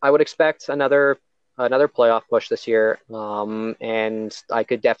I would expect another playoff push this year, and I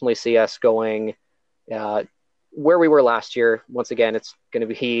could definitely see us going where we were last year. Once again, it's going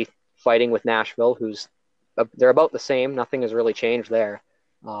to be fighting with Nashville, who's they're about the same. Nothing has really changed there.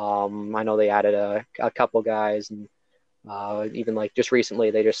 I know they added a couple guys, and even like just recently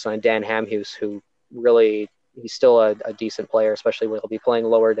they just signed Dan Hamhuis, who really he's still a decent player, especially when he'll be playing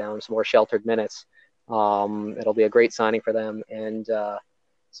lower down, some more sheltered minutes. It'll be a great signing for them, and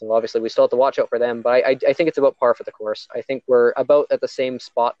so obviously we still have to watch out for them, but I think it's about par for the course. I think we're about at the same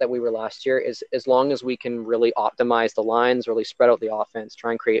spot that we were last year, is as long as we can really optimize the lines, really spread out the offense,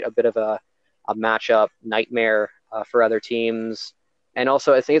 try and create a bit of a matchup nightmare for other teams. And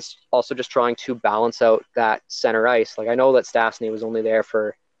also, I think it's also just trying to balance out that center ice. Like I know that Stastny was only there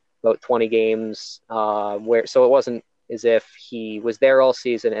for about 20 games, so it wasn't as if he was there all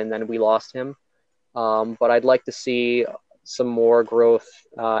season and then we lost him. But I'd like to see some more growth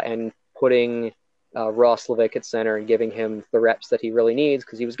and putting Roslovic at center and giving him the reps that he really needs,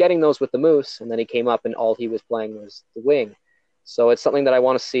 because he was getting those with the Moose, and then he came up and all he was playing was the wing. So it's something that I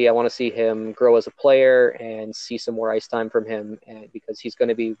want to see. I want to see him grow as a player and see some more ice time from him, and because he's going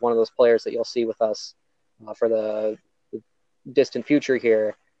to be one of those players that you'll see with us for the distant future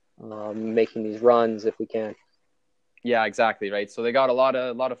here, making these runs if we can. Yeah, exactly, right. So they got a lot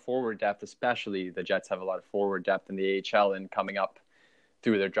of forward depth, especially the Jets have a lot of forward depth in the AHL, and coming up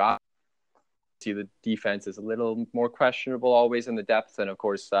through their draft. See, the defense is a little more questionable always in the depth, and of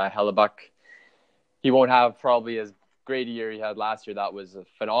course Hellebuck, he won't have probably as great a year he had last year. That was a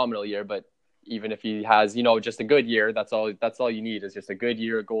phenomenal year, but even if he has, just a good year, that's all you need is just a good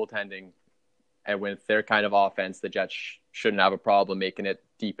year of goaltending. And with their kind of offense, the Jets shouldn't have a problem making it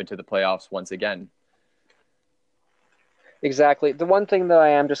deep into the playoffs once again. Exactly. The one thing that I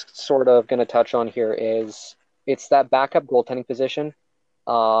am just sort of going to touch on here is it's that backup goaltending position.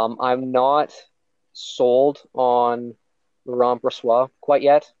 I'm not sold on Laurent Brossoit quite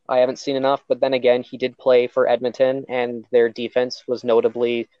yet. I haven't seen enough, but then again, he did play for Edmonton, and their defense was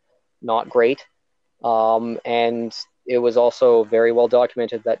notably not great. And it was also very well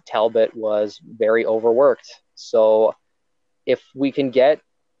documented that Talbot was very overworked. So if we can get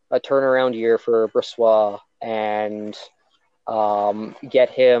a turnaround year for Brossoit, and get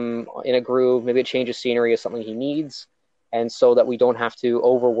him in a groove. Maybe a change of scenery is something he needs, and so that we don't have to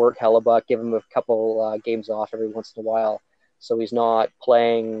overwork Hellebuck, give him a couple games off every once in a while, so he's not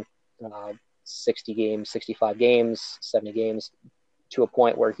playing 60 games, 65 games, 70 games to a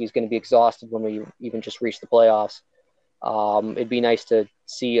point where he's going to be exhausted when we even just reach the playoffs. It'd be nice to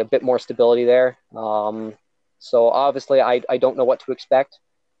see a bit more stability there. So obviously I don't know what to expect.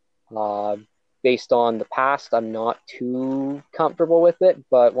 Based on the past, I'm not too comfortable with it,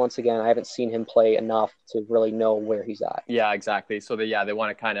 but once again, I haven't seen him play enough to really know where he's at. Yeah, exactly. So they want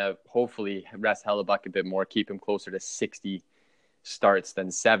to kind of hopefully rest Hellebuck a bit more, keep him closer to 60 starts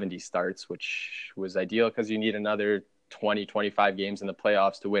than 70 starts, which was ideal because you need another 20, 25 games in the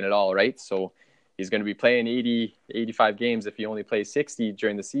playoffs to win it all, right? So he's going to be playing 80, 85 games if he only plays 60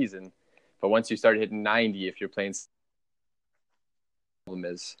 during the season. But once you start hitting 90, if you're playing, problem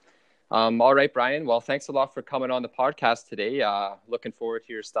is. All right, Brian. Well, thanks a lot for coming on the podcast today. Looking forward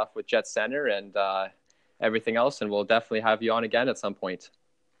to your stuff with Jet Center and everything else, and we'll definitely have you on again at some point.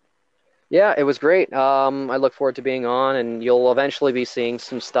 Yeah, it was great. I look forward to being on, and you'll eventually be seeing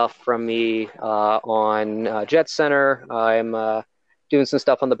some stuff from me on Jet Center. I'm doing some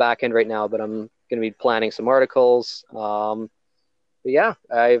stuff on the back end right now, but I'm going to be planning some articles. But yeah,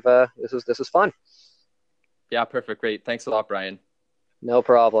 this is fun. Yeah, perfect. Great. Thanks a lot, Brian. No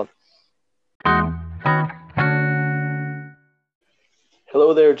problem.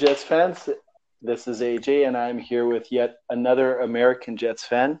 Hello there, Jets fans. This is AJ, and I'm here with yet another American Jets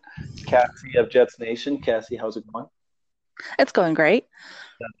fan, Cassie of Jets Nation. Cassie, how's it going? It's going great.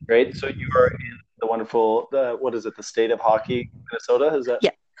 That's great. So you are in the wonderful, the state of hockey, Minnesota? Is that?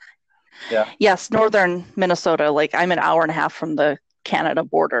 Yeah. Yeah. Yes, northern Minnesota. Like, I'm an hour and a half from the Canada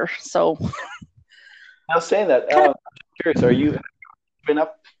border. So. I was saying that. I'm curious. Have you been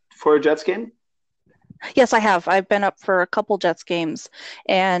up for a Jets game? Yes, I have. I've been up for a couple Jets games,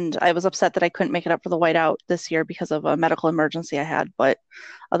 and I was upset that I couldn't make it up for the whiteout this year because of a medical emergency I had. But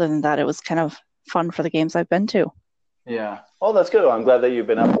other than that, it was kind of fun for the games I've been to. Yeah. Oh, that's good. I'm glad that you've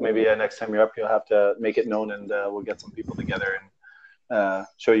been up. Maybe next time you're up, you'll have to make it known, and we'll get some people together and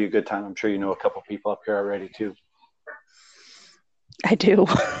show you a good time. I'm sure you know a couple people up here already, too. I do.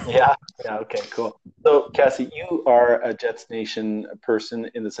 Yeah. Okay, cool. So, Cassie, you are a Jets Nation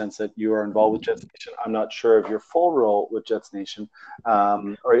person in the sense that you are involved with Jets Nation. I'm not sure of your full role with Jets Nation.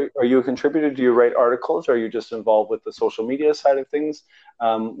 Are you a contributor? Do you write articles? Or are you just involved with the social media side of things?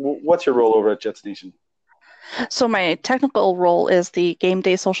 What's your role over at Jets Nation? So my technical role is the game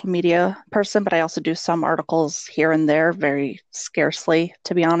day social media person, but I also do some articles here and there, very scarcely,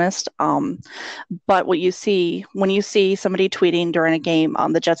 to be honest. But when you see somebody tweeting during a game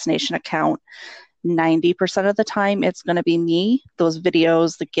on the Jets Nation account, 90% of the time it's going to be me. Those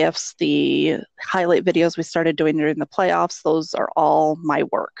videos, the GIFs, the highlight videos we started doing during the playoffs, those are all my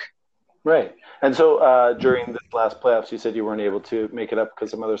work. Right. And so during this last playoffs, you said you weren't able to make it up because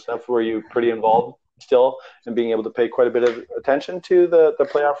of some other stuff. Were you pretty involved still in being able to pay quite a bit of attention to the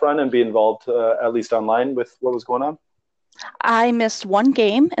playoff run and be involved at least online with what was going on? I missed one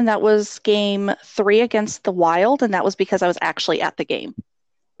game, and that was game 3 against the Wild, and that was because I was actually at the game.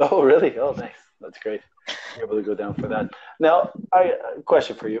 Oh, really? Oh, nice. That's great. You're able to go down for that. Now,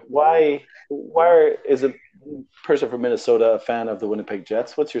 question for you. Why is a person from Minnesota a fan of the Winnipeg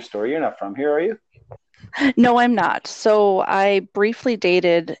Jets? What's your story? You're not from here, are you? No, I'm not. So I briefly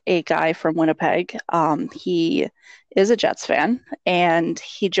dated a guy from Winnipeg. He is a Jets fan, and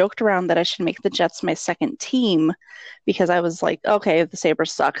he joked around that I should make the Jets my second team because I was like, okay, the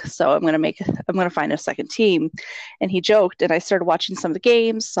Sabres suck, so I'm gonna find a second team. And he joked, and I started watching some of the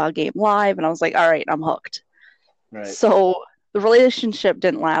games, saw a game live, and I was like, all right, I'm hooked. Right. So the relationship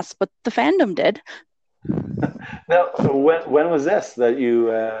didn't last, but the fandom did. Now, when was this that you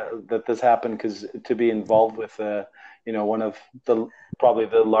that this happened? Because to be involved with one of the probably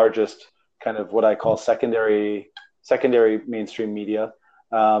the largest kind of what I call secondary mainstream media,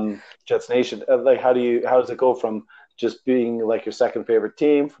 Jets Nation. How does it go from just being like your second favorite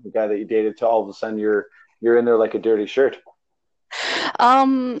team, from the guy that you dated, to all of a sudden you're in there like a dirty shirt?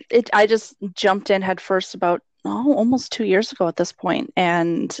 I just jumped in head first about almost 2 years ago at this point,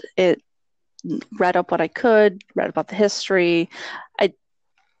 and it read up what I could, read about the history. I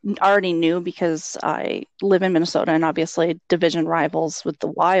already knew because I live in Minnesota and obviously division rivals with the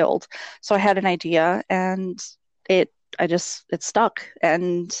Wild. So I had an idea, and it stuck.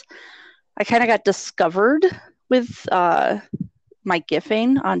 And I kind of got discovered with my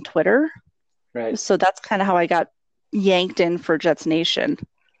GIFing on Twitter. Right. So that's kind of how I got yanked in for Jets Nation.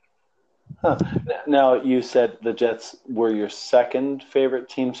 Huh. Now, you said the Jets were your second favorite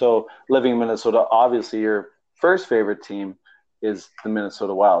team. So living in Minnesota, obviously you're first favorite team is the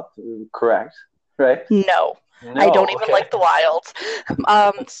Minnesota Wild, correct? Right? No, No, I don't even okay. like the Wild.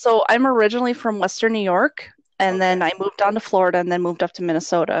 So I'm originally from Western New York, and then I moved on to Florida and then moved up to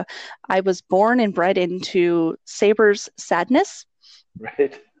Minnesota. I was born and bred into Sabres sadness.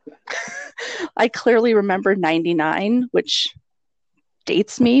 Right. I clearly remember 99, which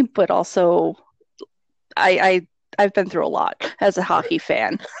dates me, but also I've been through a lot as a hockey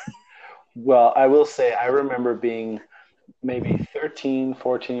fan. Well, I will say I remember being maybe 13,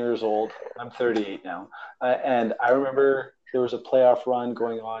 14 years old. I'm 38 now. And I remember there was a playoff run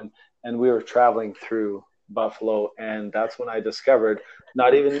going on, and we were traveling through Buffalo. And that's when I discovered,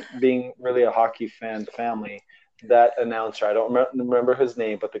 not even being really a hockey fan family, that announcer. I don't remember his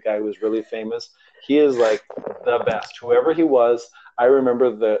name, but the guy who was really famous. He is like the best. Whoever he was, I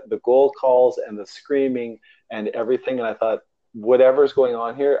remember the goal calls and the screaming and everything. And I thought, whatever's going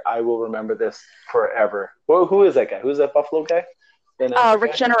on here, I will remember this forever. Well, who is that guy? Who's that Buffalo guy?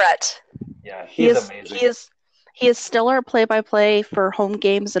 Rick Jeanneret. Yeah, he's amazing. He is still our play-by-play for home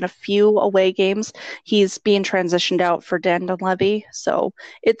games and a few away games. He's being transitioned out for Dan Dunleavy, so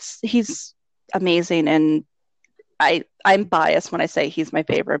he's amazing, and I'm biased when I say he's my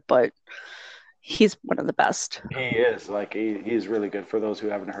favorite, but he's one of the best. He is. Like he's really good. For those who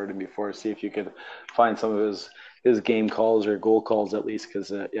haven't heard him before, see if you could find some of his game calls or goal calls at least,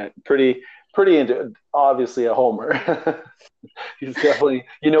 because pretty into, obviously a homer. He's definitely,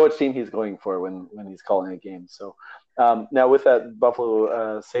 which team he's going for when he's calling a game. So now with that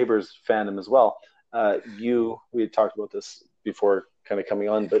Buffalo Sabres fandom as well, we had talked about this before kind of coming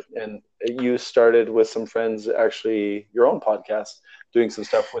on, and you started with some friends, actually your own podcast, doing some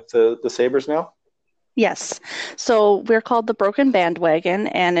stuff with the Sabres now. Yes. So we're called The Broken Bandwagon,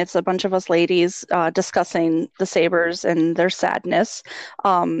 and it's a bunch of us ladies discussing the Sabres and their sadness.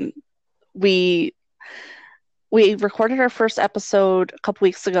 We recorded our first episode a couple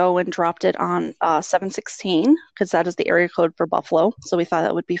weeks ago and dropped it on 7/16, because that is the area code for Buffalo. So we thought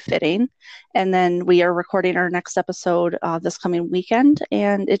that would be fitting. And then we are recording our next episode this coming weekend,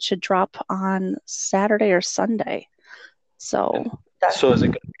 and it should drop on Saturday or Sunday. So is it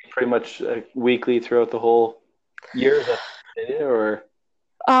going to be pretty much weekly throughout the whole year? Or?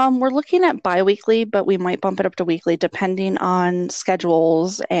 We're looking at bi-weekly, but we might bump it up to weekly depending on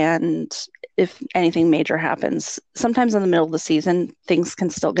schedules and if anything major happens. Sometimes in the middle of the season, things can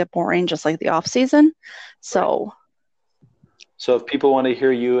still get boring, just like the off season. So if people want to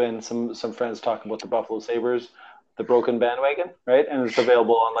hear you and some friends talk about the Buffalo Sabres, The Broken Bandwagon, right? And it's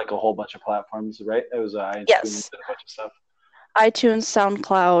available on like a whole bunch of platforms, right? It was iTunes and a bunch of stuff. iTunes,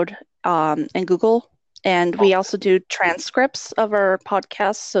 SoundCloud, and Google. And we also do transcripts of our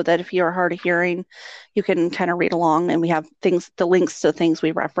podcasts, so that if you're hard of hearing, you can kind of read along, and we have the links to things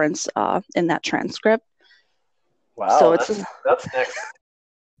we reference in that transcript. Wow, so that's next.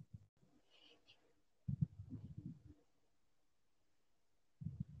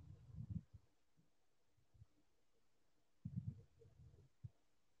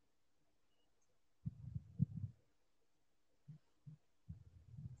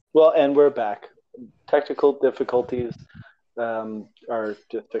 Well, and we're back. Technical difficulties are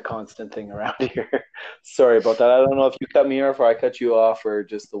just a constant thing around here. Sorry about that. I don't know if you cut me off or I cut you off, or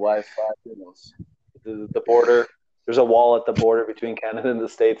just the Wi-Fi. Who knows? The border. There's a wall at the border between Canada and the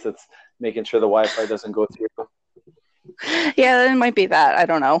States that's making sure the Wi-Fi doesn't go through. Yeah, it might be that. I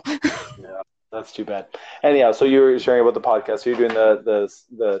don't know. Yeah, that's too bad. Anyhow, so you were sharing about the podcast. So you're doing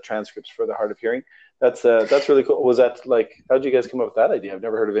the transcripts for the Hard of Hearing. That's really cool. Was that how did you guys come up with that idea? I've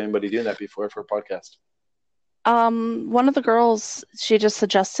never heard of anybody doing that before for a podcast. One of the girls, she just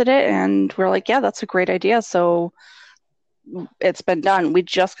suggested it, and we're like, yeah, that's a great idea. So it's been done. We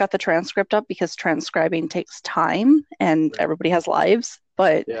just got the transcript up because transcribing takes time, and everybody has lives,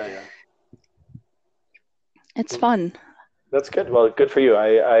 but it's fun. That's good. Well, good for you.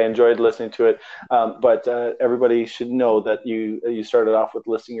 I enjoyed listening to it. But everybody should know that you started off with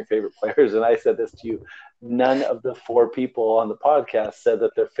listing your favorite players. And I said this to you. None of the 4 people on the podcast said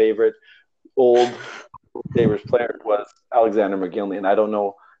that their favorite old Sabres player was Alexander McGillney. And I don't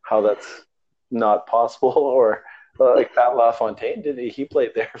know how that's not possible. Or like Pat LaFontaine, he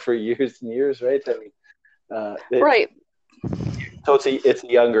played there for years and years, right? I mean, right. So it's a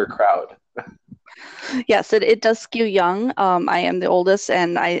younger crowd. Yes, it does skew young. I am the oldest,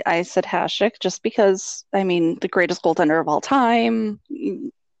 and I said Hasek just because, I mean, the greatest goaltender of all time.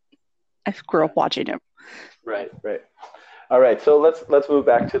 I grew up watching him. Right. All right, so let's move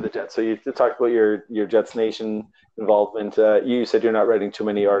back to the Jets. So you talked about your Jets Nation involvement. You said you're not writing too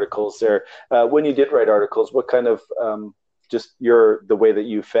many articles there. When you did write articles, what kind of just the way that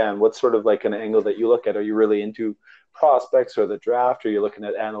you fan, what's sort of like an angle that you look at? Are you really into prospects or the draft? Are you looking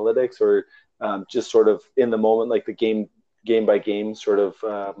at analytics, or just sort of in the moment, like the game by game sort of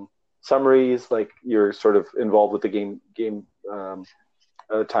summaries, like you're sort of involved with the game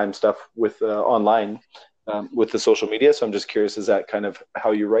time stuff with online with the social media? So I'm just curious, is that kind of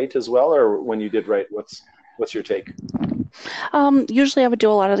how you write as well, or when you did write, what's your take? Usually I would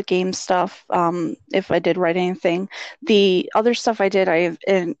do a lot of the game stuff if I did write anything. The other stuff I did,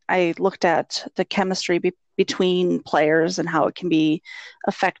 I looked at the chemistry between players and how it can be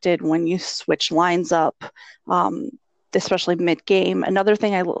affected when you switch lines up, especially mid-game. Another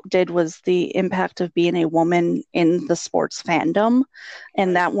thing I did was the impact of being a woman in the sports fandom,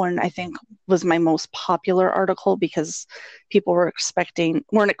 and that one I think was my most popular article because people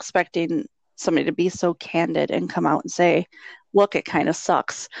weren't expecting somebody to be so candid and come out and say, look, it kind of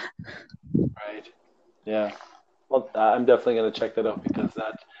sucks. Right. Yeah. Well, I'm definitely going to check that out, because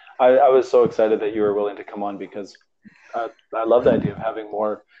I was so excited that you were willing to come on, because I love the idea of having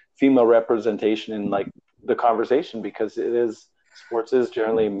more female representation in like the conversation, because sports is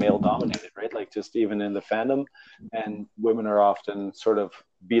generally male dominated, right? Like just even in the fandom, and women are often sort of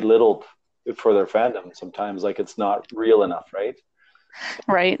belittled for their fandom sometimes, like it's not real enough, right?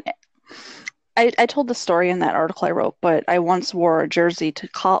 Right. I told the story in that article I wrote, but I once wore a jersey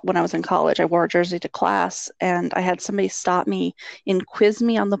when I was in college. I wore a jersey to class, and I had somebody stop me and quiz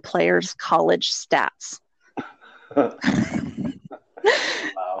me on the players' college stats. Wow.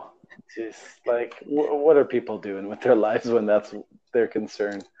 Jeez. Like, what are people doing with their lives when that's their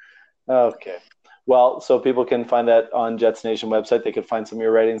concern? Okay. Well, so people can find that on Jets Nation website. They can find some of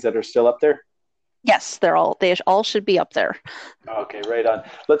your writings that are still up there. Yes, they all should be up there. Okay, right on.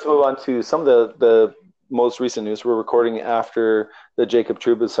 Let's move on to some of the most recent news. We're recording after the Jacob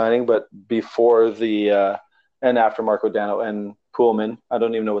Trouba signing, but before and after Marco Dano and Poolman. I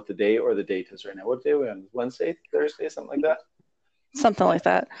don't even know what the day or the date is right now. What day are we on? Wednesday, Thursday, something like that? Something like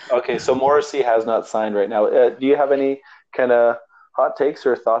that. Okay, so Morrissey has not signed right now. Do you have any kind of hot takes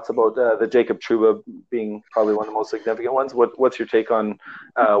or thoughts about the Jacob Trouba being probably one of the most significant ones? What's your take on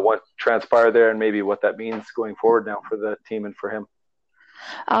what transpired there, and maybe what that means going forward now for the team and for him?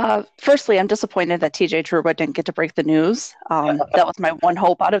 Firstly, I'm disappointed that TJ Trouba didn't get to break the news. That was my one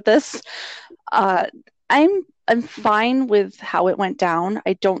hope out of this. I'm fine with how it went down.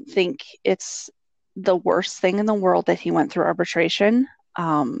 I don't think it's the worst thing in the world that he went through arbitration.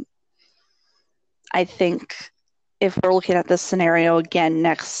 I think if we're looking at this scenario again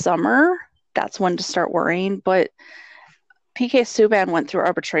next summer, that's when to start worrying. But PK Subban went through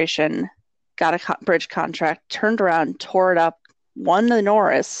arbitration, got a bridge contract, turned around, tore it up, won the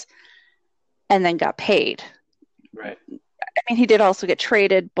Norris, and then got paid. Right. I mean, he did also get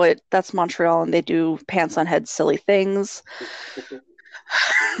traded, but that's Montreal, and they do pants on head silly things.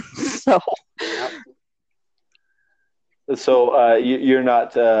 So you're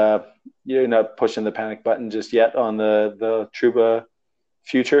not pushing the panic button just yet on the Trouba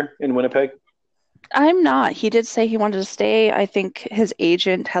future in Winnipeg? I'm not. He did say he wanted to stay. I think his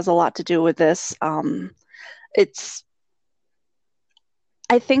agent has a lot to do with this. I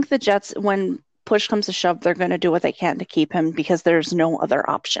think the Jets, when push comes to shove, they're going to do what they can to keep him because there's no other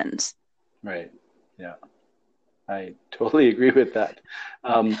options. Right. Yeah. I totally agree with that.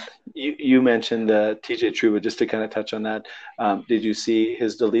 You mentioned TJ Trouba, just to kind of touch on that. Did you see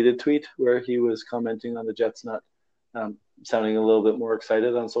his deleted tweet where he was commenting on the Jets not sounding a little bit more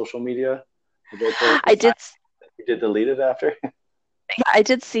excited on social media? I did. He did delete it after? Yeah, I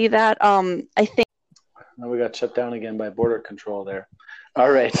did see that. I think. We got shut down again by border control there.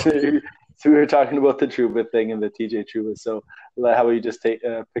 All right. So we were talking about the Trouba thing and the TJ Trouba. So how about you just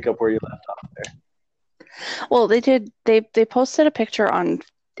pick up where you left off there? Well, they did. They posted a picture on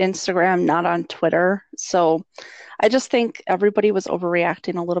Instagram, not on Twitter. So I just think everybody was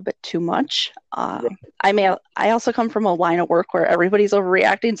overreacting a little bit too much. Right. I also come from a line of work where everybody's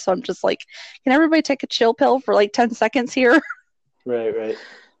overreacting. So I'm just like, can everybody take a chill pill for like 10 seconds here? Right.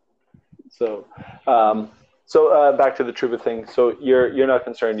 So back to the Trouba thing. So you're not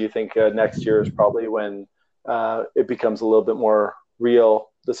concerned. You think next year is probably when it becomes a little bit more real,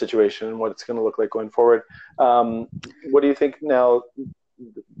 the situation and what it's going to look like going forward. What do you think now?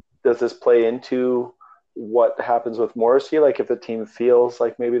 Does this play into what happens with Morrissey? Like if the team feels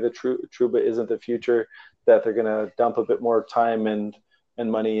like maybe the Trouba isn't the future, that they're going to dump a bit more time and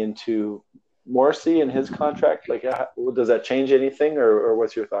money into Morrissey and his contract? Like, does that change anything, or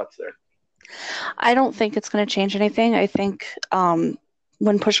what's your thoughts there? I don't think it's going to change anything. I think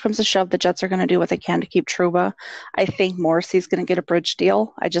when push comes to shove, the Jets are going to do what they can to keep Trouba. I think Morrissey's going to get a bridge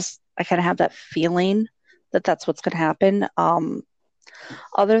deal. I kind of have that feeling that that's what's going to happen.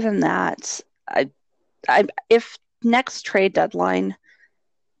 Other than that, if next trade deadline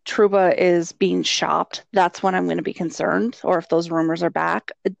Trouba is being shopped, that's when I'm going to be concerned, or if those rumors are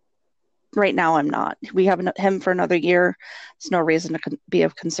back. Right now, I'm not. We have him for another year. There's no reason to be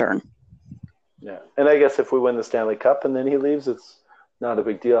of concern. Yeah, and I guess if we win the Stanley Cup and then he leaves, it's not a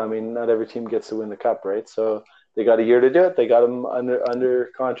big deal. I mean, not every team gets to win the Cup, right? So they got a year to do it. They got him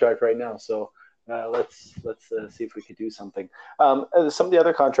under contract right now. So let's see if we can do something. Some of the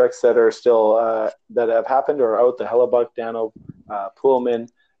other contracts that are still that have happened or out, the Hellebuck, Dano, Pullman.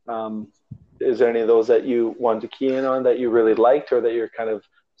 Is there any of those that you wanted to key in on that you really liked or that you're kind of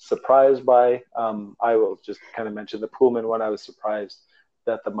surprised by? I will just kind of mention the Pullman one. I was surprised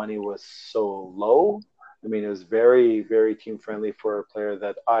that the money was so low. I mean, it was very, very team friendly for a player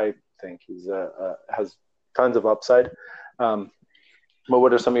that I think has tons of upside. But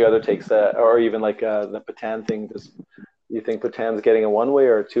what are some of your other takes or even like the Petan thing? Do you think Petan's getting a one-way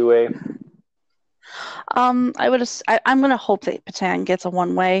or a two-way? I'm going to hope that Petan gets a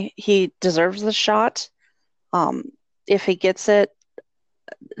one-way. He deserves the shot. If he gets it,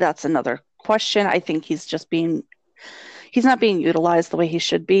 that's another question. I think he's not being utilized the way he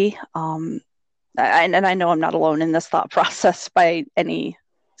should be. And I know I'm not alone in this thought process by any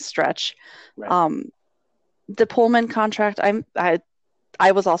stretch. Right. The Pullman contract,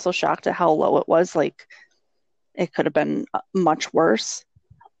 I was also shocked at how low it was. Like, it could have been much worse.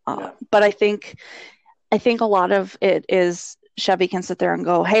 But I think a lot of it is Chevy can sit there and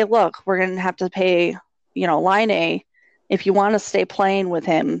go, hey, look, we're going to have to pay, Laine. If you want to stay playing with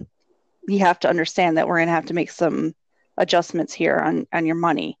him, you have to understand that we're going to have to make some adjustments here on your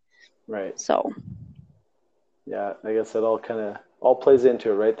money. Right. So. Yeah, I guess it all plays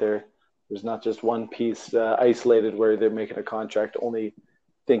into it right there. There's not just one piece isolated where they're making a contract only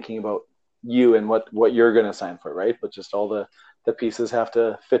thinking about you and what you're going to sign for, right? But just all the pieces have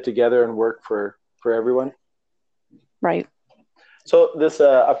to fit together and work for everyone. Right. So this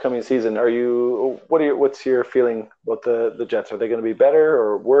upcoming season, what's your feeling about the Jets? Are they going to be better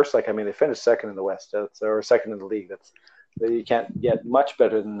or worse? Like, I mean, they finished second in the West or second in the league. You can't get much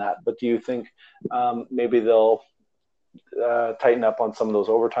better than that. But do you think maybe they'll tighten up on some of those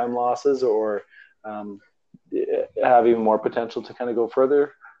overtime losses or have even more potential to kind of go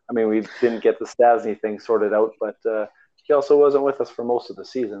further? I mean, we didn't get the Stastny thing sorted out, but he also wasn't with us for most of the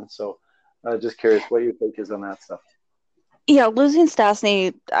season. So just curious what your take is on that stuff. Yeah, losing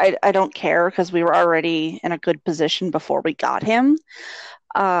Stastny, I don't care because we were already in a good position before we got him.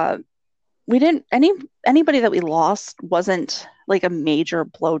 We didn't anybody that we lost wasn't like a major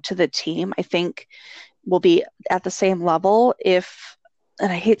blow to the team. I think we'll be at the same level and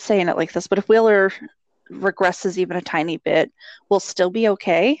I hate saying it like this, but if Wheeler regresses even a tiny bit, we'll still be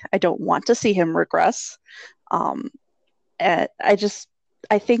okay. I don't want to see him regress.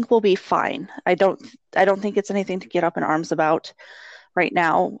 I think we'll be fine. I don't think it's anything to get up in arms about right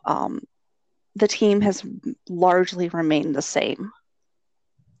now. The team has largely remained the same.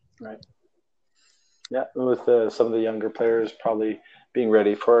 Right. Yeah, with some of the younger players probably being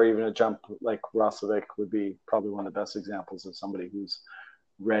ready for even a jump like Roslovic would be probably one of the best examples of somebody who's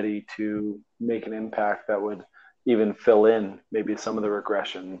ready to make an impact that would even fill in maybe some of the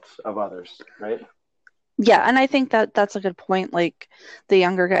regressions of others, right? Yeah, and I think that's a good point. Like, the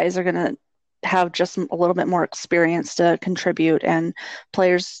younger guys are going to have just a little bit more experience to contribute, and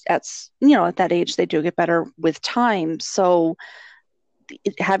players at that age, they do get better with time. So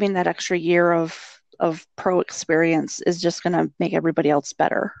having that extra year of pro experience is just going to make everybody else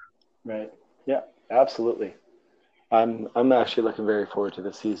better. Right. Yeah, absolutely. I'm actually looking very forward to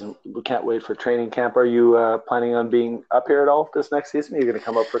this season. We can't wait for training camp. Are you planning on being up here at all this next season? Are you going to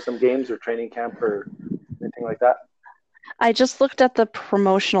come up for some games or training camp or anything like that? I just looked at the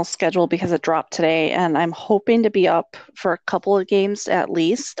promotional schedule because it dropped today, and I'm hoping to be up for a couple of games at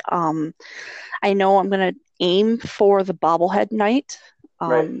least. I know I'm going to aim for the bobblehead night.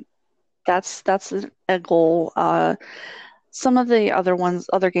 Right. That's a goal. Some of the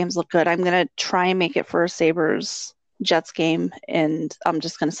other games look good. I'm going to try and make it for a Sabres Jets game, and I'm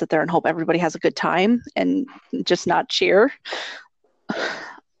just going to sit there and hope everybody has a good time and just not cheer.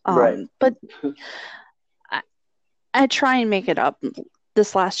 Right. But I try and make it up.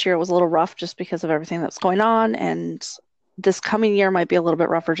 This last year was a little rough just because of everything that's going on, and this coming year might be a little bit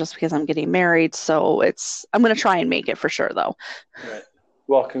rougher just because I'm getting married. So I'm going to try and make it for sure, though. Right.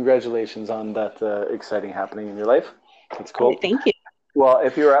 Well, congratulations on that exciting happening in your life. That's cool. Thank you. Well,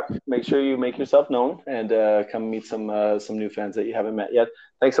 if you're up, make sure you make yourself known and come meet some new fans that you haven't met yet.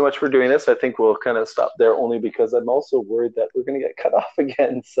 Thanks so much for doing this. I think we'll kind of stop there only because I'm also worried that we're going to get cut off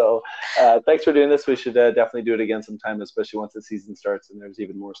again. So thanks for doing this. We should definitely do it again sometime, especially once the season starts and there's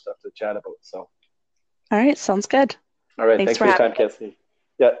even more stuff to chat about. So, All right, sounds good. all right. Thanks for your time, Cassie.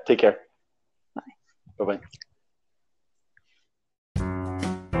 Yeah, take care. Bye. Bye-bye.